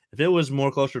 48. If it was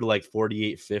more closer to like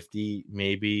 48, 50,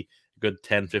 maybe a good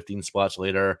 10, 15 spots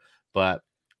later, but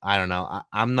I don't know.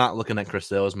 I'm not looking at Chris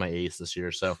Sale as my ace this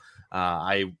year, so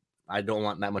I don't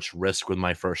want that much risk with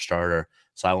my first starter,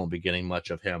 so I won't be getting much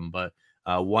of him. But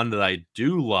one that I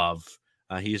do love,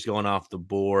 he's going off the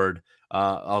board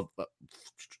a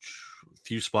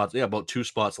few spots, about 2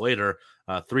 spots later,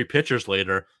 3 pitchers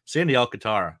later, Sandy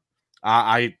Alcantara.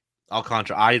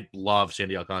 Alcantara, I love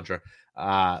Sandy Alcantara.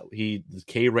 The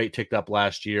K rate ticked up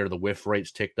last year, the whiff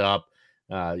rates ticked up.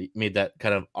 He made that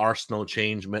kind of Arsenal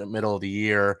change middle of the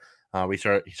year. He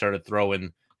started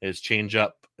throwing His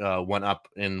changeup went up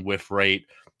in whiff rate.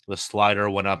 The slider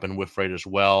went up in whiff rate as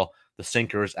well. The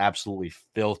sinker is absolutely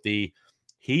filthy.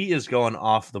 He is going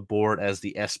off the board as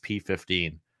the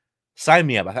SP15. Sign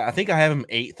me up. I think I have him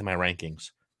 8th in my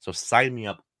rankings. So sign me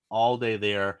up all day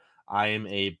there. I am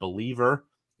a believer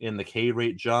in the K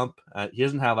rate jump. He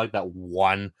doesn't have like that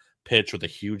one pitch with a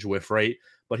huge whiff rate,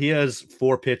 but he has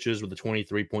 4 pitches with a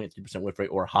 23.3% whiff rate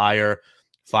or higher.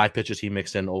 5 pitches he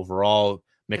mixed in overall,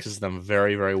 mixes them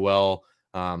very, very well.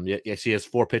 Yes, he has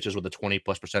 4 pitches with a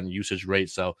 20+% usage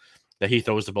rate. So that he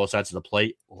throws to both sides of the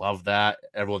plate. Love that.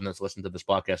 Everyone that's listened to this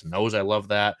podcast knows I love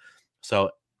that. So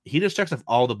he just checks off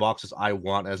all the boxes I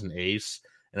want as an ace.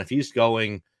 And if he's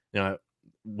going,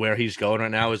 where he's going right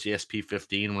now is the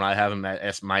SP15, when I have him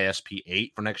at my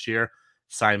SP8 for next year,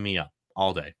 sign me up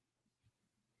all day.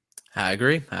 I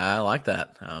agree. I like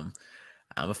that. I'm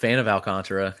a fan of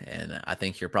Alcantara, and I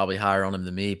think you're probably higher on him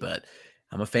than me, but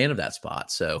I'm a fan of that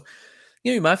spot. So,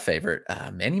 my favorite,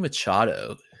 Manny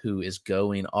Machado, who is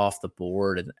going off the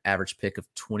board, an average pick of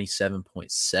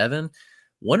 27.7.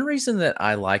 One reason that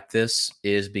I like this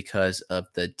is because of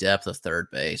the depth of third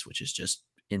base, which is just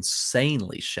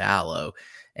insanely shallow.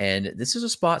 And this is a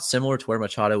spot similar to where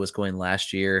Machado was going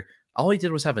last year. All he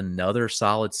did was have another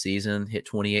solid season, hit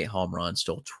 28 home runs,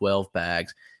 stole 12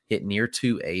 bags, hit near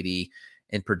 280,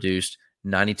 and produced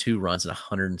 92 runs and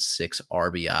 106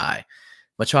 RBI.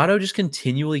 Machado just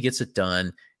continually gets it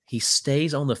done. He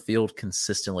stays on the field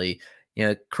consistently.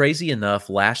 Crazy enough,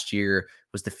 last year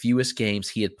was the fewest games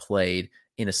he had played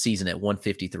in a season at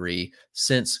 153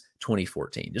 since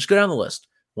 2014. Just go down the list.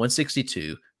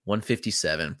 162,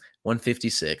 157,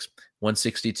 156,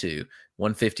 162,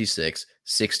 156,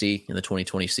 60 in the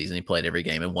 2020 season. He played every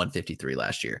game, and 153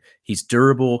 last year. He's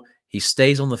durable. He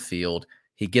stays on the field.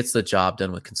 He gets the job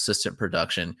done with consistent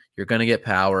production. You're going to get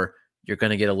power. You're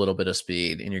going to get a little bit of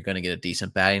speed, and you're going to get a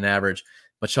decent batting average.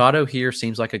 Machado here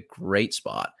seems like a great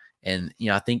spot. And,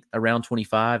 I think around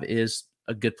 25 is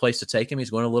a good place to take him. He's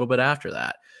going a little bit after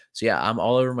that. So, yeah, I'm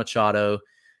all over Machado.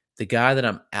 The guy that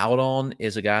I'm out on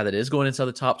is a guy that is going inside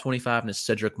the top 25, and it's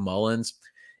Cedric Mullins.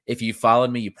 If you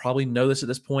followed me, you probably know this at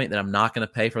this point, that I'm not going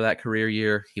to pay for that career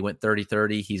year. He went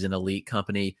 30-30. He's an elite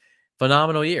company.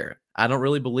 Phenomenal year. I don't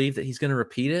really believe that he's going to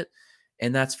repeat it,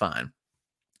 and that's fine.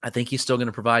 I think he's still going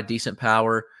to provide decent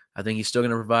power. I think he's still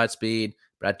going to provide speed,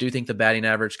 but I do think the batting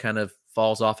average kind of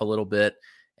falls off a little bit,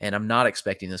 and I'm not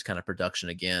expecting this kind of production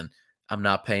again. I'm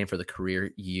not paying for the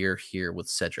career year here with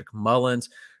Cedric Mullins.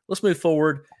 Let's move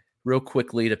forward real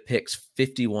quickly to picks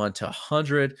 51 to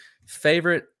 100.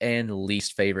 Favorite and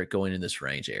least favorite going in this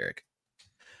range, Eric?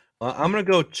 I'm going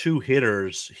to go 2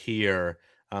 hitters here.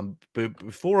 But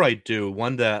before I do,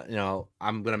 one that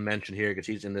I'm going to mention here because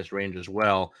he's in this range as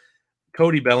well.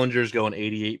 Cody Bellinger's going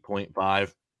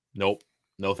 88.5. Nope.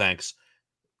 No thanks.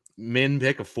 Min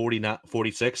pick of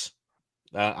 46.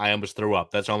 I almost threw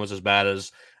up. That's almost as bad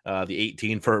as the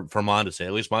 18 for Mondesi.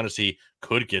 At least Mondesi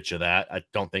could get you that. I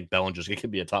don't think Bellinger's going to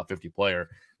be a top 50 player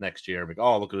next year. But,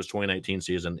 look at his 2019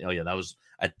 season. Oh, yeah, that was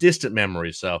a distant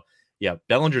memory. So, yeah,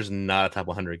 Bellinger's not a top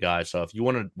 100 guy. So if you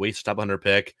want to waste a top 100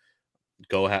 pick,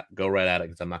 go right at it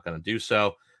because I'm not going to do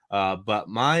so. But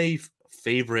my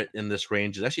favorite in this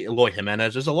range is actually Eloy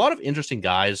Jimenez. There's a lot of interesting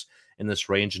guys in this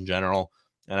range in general.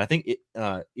 And I think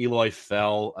Eloy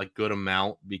fell a good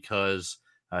amount because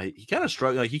he kind of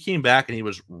struggled. He came back and he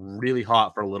was really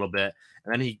hot for a little bit,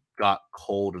 and then he got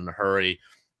cold in a hurry.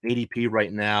 ADP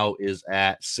right now is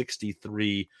at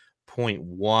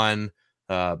 63.1.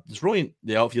 It's really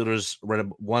the outfielders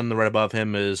right above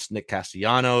him is Nick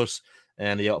Castellanos,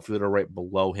 and the outfielder right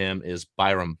below him is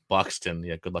Byron Buxton.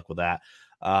 Yeah, good luck with that.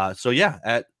 So yeah,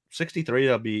 at 63,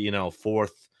 that'll be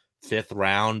 4th, 5th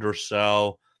round or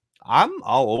so. I'm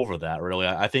all over that, really.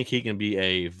 I think he can be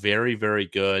a very, very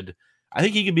good. I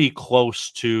think he can be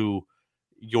close to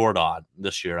Yordan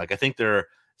this year. I think they're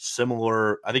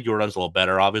similar. I think Jordan's a little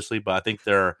better, obviously, but I think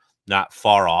they're not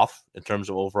far off in terms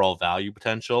of overall value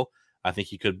potential. I think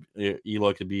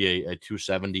Eloy could be a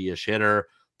 270-ish hitter,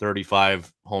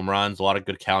 35 home runs, a lot of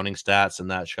good counting stats in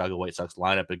that Chicago White Sox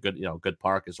lineup, a good, good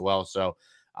park as well. So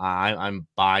I'm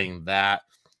buying that.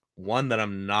 One that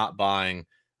I'm not buying,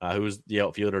 who's the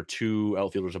outfielder, 2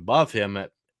 outfielders above him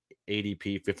at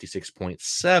ADP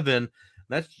 56.7.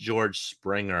 That's George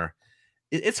Springer.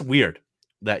 It's weird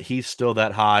that he's still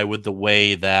that high with the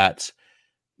way that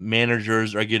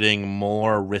managers are getting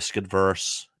more risk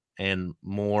adverse and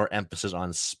more emphasis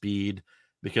on speed,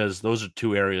 because those are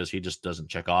 2 areas he just doesn't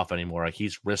check off anymore.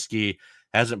 He's risky,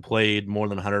 hasn't played more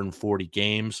than 140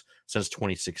 games since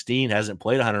 2016, hasn't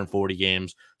played 140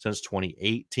 games since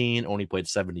 2018, only played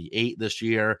 78 this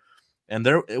year. And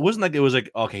it wasn't like it was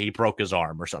like, okay, he broke his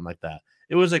arm or something like that.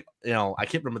 It was like, I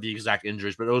can't remember the exact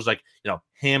injuries, but it was like,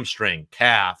 hamstring,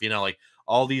 calf, like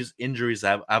all these injuries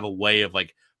have a way of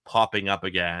like popping up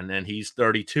again. And he's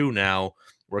 32 now.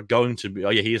 We're going to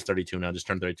be, he is 32 now, just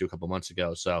turned 32 a couple months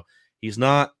ago. So he's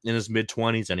not in his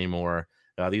mid-20s anymore.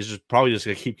 These are probably just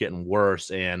going to keep getting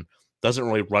worse, and doesn't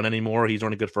really run anymore. He's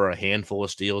only good for a handful of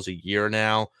steals a year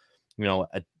now,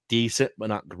 a decent but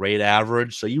not great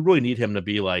average. So you really need him to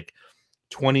be like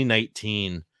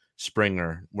 2019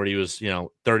 Springer, where he was,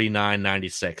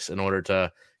 39.96 in order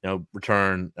to,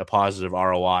 return a positive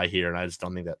ROI here. And I just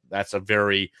don't think that's a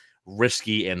very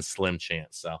risky and slim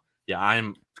chance. So yeah,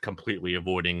 I'm completely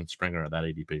avoiding Springer at that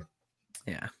ADP.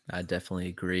 Yeah, I definitely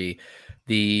agree.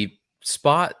 The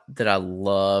spot that I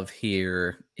love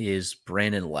here is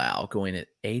Brandon Lau going at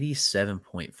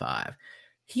 87.5.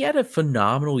 He had a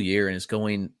phenomenal year and is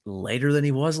going later than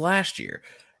he was last year.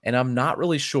 And I'm not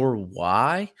really sure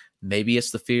why. Maybe it's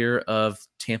the fear of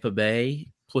Tampa Bay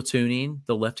platooning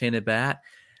the left-handed bat.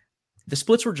 The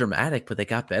splits were dramatic, but they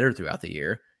got better throughout the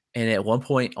year. And at one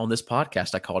point on this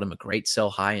podcast, I called him a great sell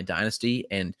high in Dynasty.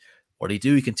 And what did he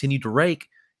do? He continued to rake.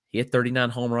 He had 39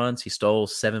 home runs. He stole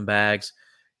 7 bags,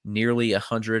 nearly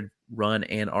 100 run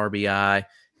and RBI.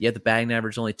 Yeah, the batting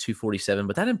average only 247,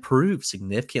 but that improved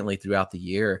significantly throughout the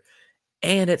year.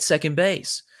 And at second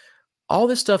base, all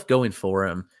this stuff going for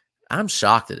him. I'm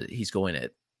shocked that he's going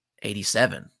at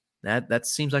 87. That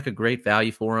seems like a great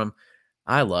value for him.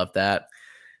 I love that.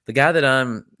 The guy that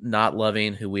I'm not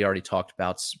loving, who we already talked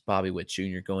about, is Bobby Witt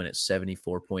Jr. going at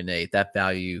 74.8. That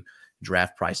value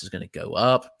draft price is going to go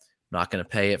up. I'm not going to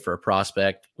pay it for a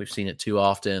prospect. We've seen it too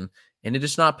often, and it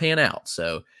is not paying out.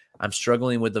 So I'm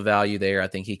struggling with the value there. I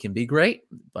think he can be great,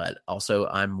 but also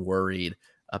I'm worried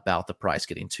about the price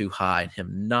getting too high and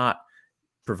him not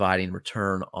providing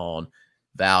return on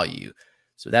value.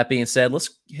 So that being said,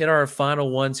 let's hit our final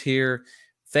ones here.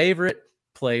 Favorite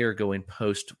player going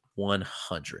post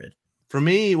 100. For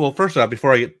me, well, first off,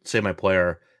 before I say my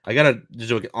player, I got to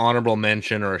do an honorable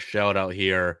mention or a shout out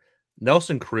here.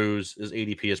 Nelson Cruz, his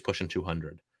ADP is pushing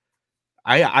 200.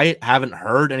 I haven't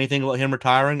heard anything about him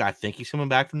retiring. I think he's coming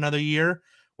back for another year,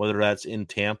 whether that's in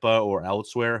Tampa or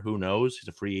elsewhere. Who knows? He's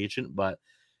a free agent, but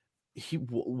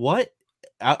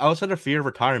outside of fear of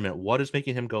retirement, what is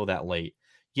making him go that late?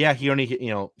 Yeah, he only hit, he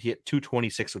hit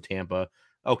 226 with Tampa.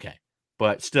 Okay,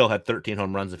 but still had 13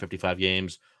 home runs in 55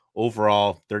 games.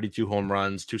 Overall, 32 home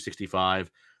runs, 265.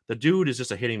 The dude is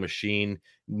just a hitting machine.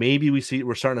 Maybe we're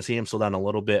starting to see him slow down a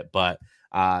little bit, but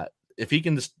if he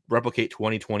can just replicate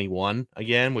 2021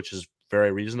 again, which is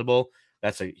very reasonable,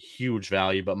 that's a huge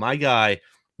value. But my guy,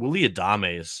 Willy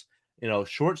Adames,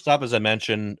 shortstop, as I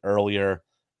mentioned earlier,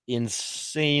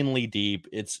 insanely deep.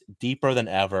 It's deeper than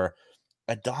ever.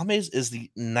 Adames is the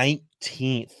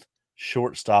 19th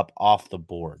shortstop off the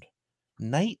board.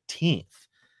 19th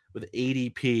with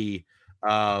ADP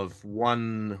of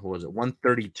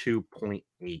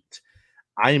 132.8.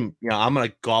 I'm going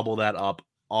to gobble that up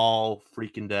all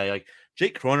freaking day. Like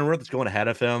Jake Cronenworth is going ahead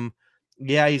of him.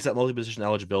 Yeah, he's at multi-position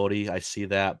eligibility. I see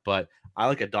that, but I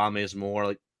like Adames more.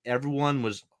 Like everyone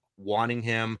was wanting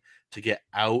him to get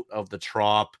out of the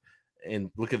Trop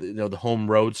and look at the home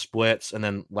road splits, and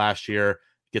then last year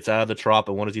gets out of the Trop,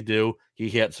 and what does he do? He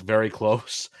hits very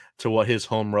close to what his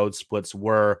home road splits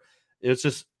were. It's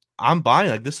just I'm buying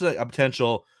like this is a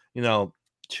potential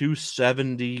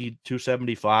 270,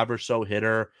 275 or so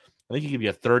hitter. I think he could be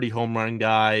a 30 home run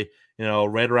guy,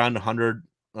 right around 100,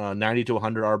 90 to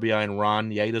 100 RBI and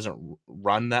run. Yeah, he doesn't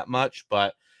run that much,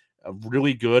 but a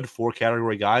really good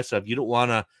 4-category guy. So if you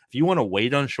want to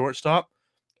wait on shortstop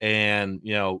and,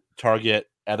 target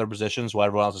other positions while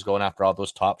everyone else is going after all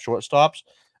those top shortstops,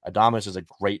 Adames is a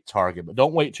great target. But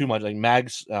don't wait too much. Like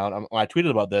Mags, when I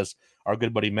tweeted about this, our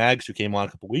good buddy Mags, who came on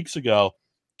a couple weeks ago,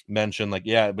 mentioned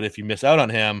but if you miss out on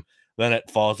him, then it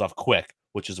falls off quick,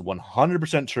 which is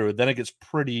 100% true. Then it gets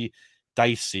pretty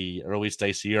dicey, or at least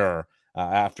dicier,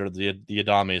 after the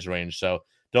Adames range. So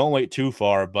don't wait too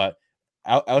far. But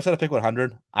outside of pick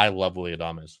 100, I love Willy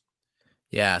Adames.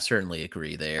 Yeah, I certainly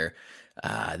agree there.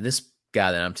 This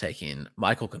guy that I'm taking,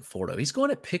 Michael Conforto, he's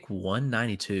going at pick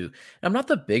 192. I'm not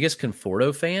the biggest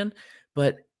Conforto fan,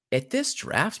 but at this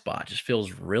draft spot just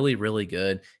feels really, really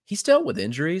good. He's dealt with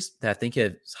injuries that I think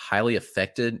have highly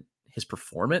affected his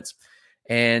performance.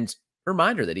 And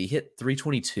reminder that he hit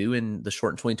 322 in the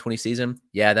shortened 2020 season.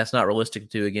 Yeah, that's not realistic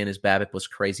to do again. His BABIP was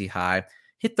crazy high.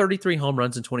 Hit 33 home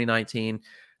runs in 2019.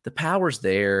 The power's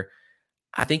there.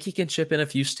 I think he can chip in a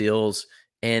few steals,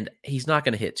 and he's not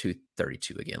going to hit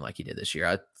 232 again like he did this year.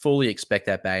 I fully expect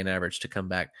that batting average to come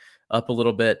back up a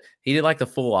little bit. He did like the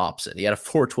full opposite. He had a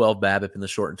 412 BABIP in the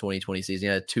shortened 2020 season.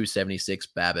 He had a 276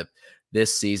 BABIP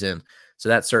this season. So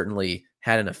that certainly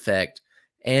had an effect.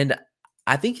 And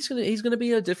I think he's gonna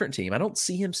be a different team. I don't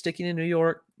see him sticking in New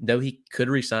York, though he could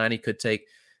resign. He could take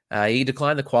he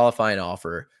declined the qualifying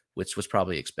offer, which was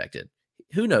probably expected.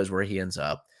 Who knows where he ends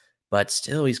up? But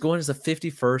still, he's going as the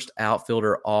 51st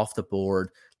outfielder off the board.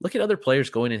 Look at other players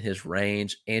going in his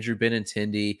range. Andrew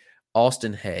Benintendi,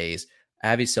 Austin Hayes,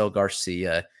 Avisail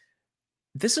Garcia.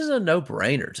 This is a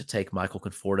no-brainer to take Michael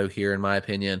Conforto here, in my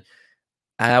opinion.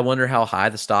 I wonder how high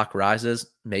the stock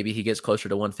rises. Maybe he gets closer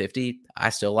to 150. I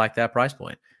still like that price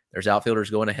point. There's outfielders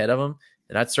going ahead of him,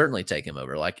 and I'd certainly take him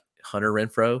over, like Hunter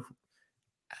Renfroe,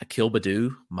 Akil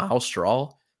Baddoo, Miles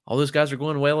Straw. All those guys are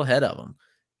going well ahead of him.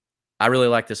 I really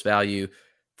like this value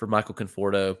for Michael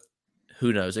Conforto.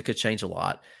 Who knows? It could change a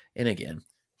lot. And again,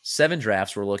 7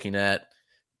 drafts we're looking at.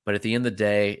 But at the end of the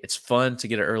day, it's fun to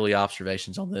get early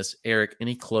observations on this. Eric,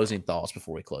 any closing thoughts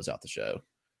before we close out the show?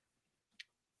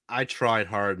 I tried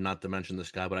hard not to mention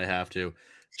this guy, but I have to.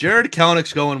 Jared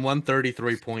Kelenich's going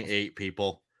 133.8,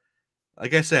 people.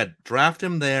 Like I said, draft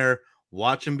him there.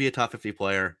 Watch him be a top 50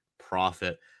 player.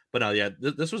 Profit. But no, yeah,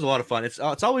 this was a lot of fun. It's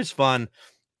always fun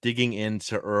digging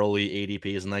into early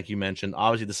ADPs. And like you mentioned,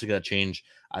 obviously this is going to change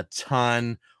a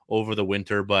ton over the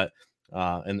winter, but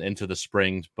and into the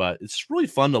springs. But it's really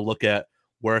fun to look at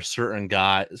where a certain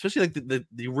guy, especially like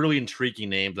the really intriguing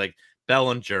names like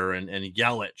Bellinger and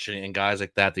Yelich and guys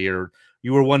like that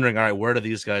you were wondering, all right, where do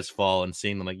these guys fall? And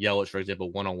seeing them like Yelich, for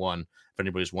example, 101, if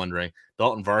anybody's wondering.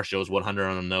 Dalton Varsho is 100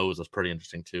 on the nose. That's pretty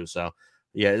interesting too. So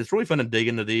yeah, it's really fun to dig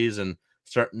into these and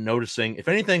start noticing. If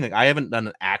anything, like I haven't done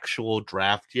an actual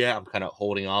draft yet. I'm kind of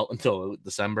holding out until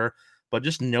December, but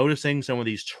just noticing some of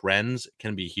these trends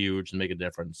can be huge and make a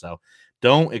difference. So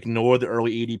don't ignore the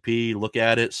early ADP. Look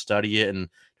at it, study it, and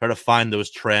try to find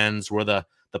those trends where the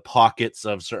pockets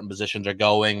of certain positions are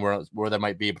going, where there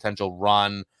might be a potential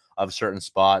run of certain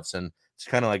spots, and it's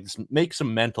kind of like make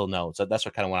some mental notes. That's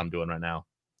what I'm doing right now.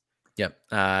 Yep,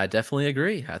 I definitely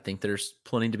agree. I think there's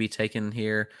plenty to be taken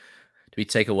here, to be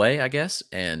take away, I guess,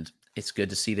 and it's good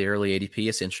to see the early ADP.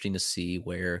 It's interesting to see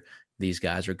where these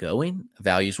guys are going.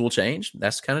 Values will change.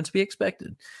 That's kind of to be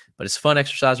expected, but it's a fun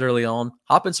exercise early on.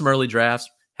 Hop in some early drafts,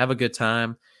 have a good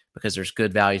time, because there's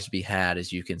good values to be had.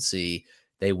 As you can see,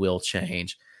 they will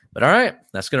change. But all right,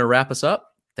 that's going to wrap us up.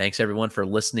 Thanks everyone for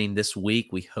listening this week.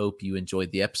 We hope you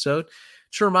enjoyed the episode.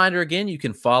 Just a reminder again, you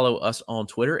can follow us on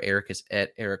Twitter. Eric is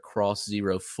at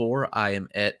EricCross04. I am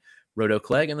at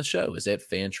RotoClegg, and the show is at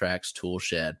Fantrax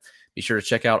Toolshed. Be sure to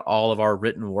check out all of our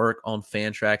written work on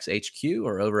Fantrax HQ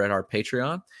or over at our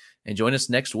Patreon. And join us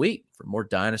next week for more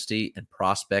Dynasty and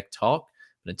Prospect talk.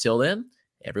 But until then,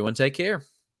 everyone take care.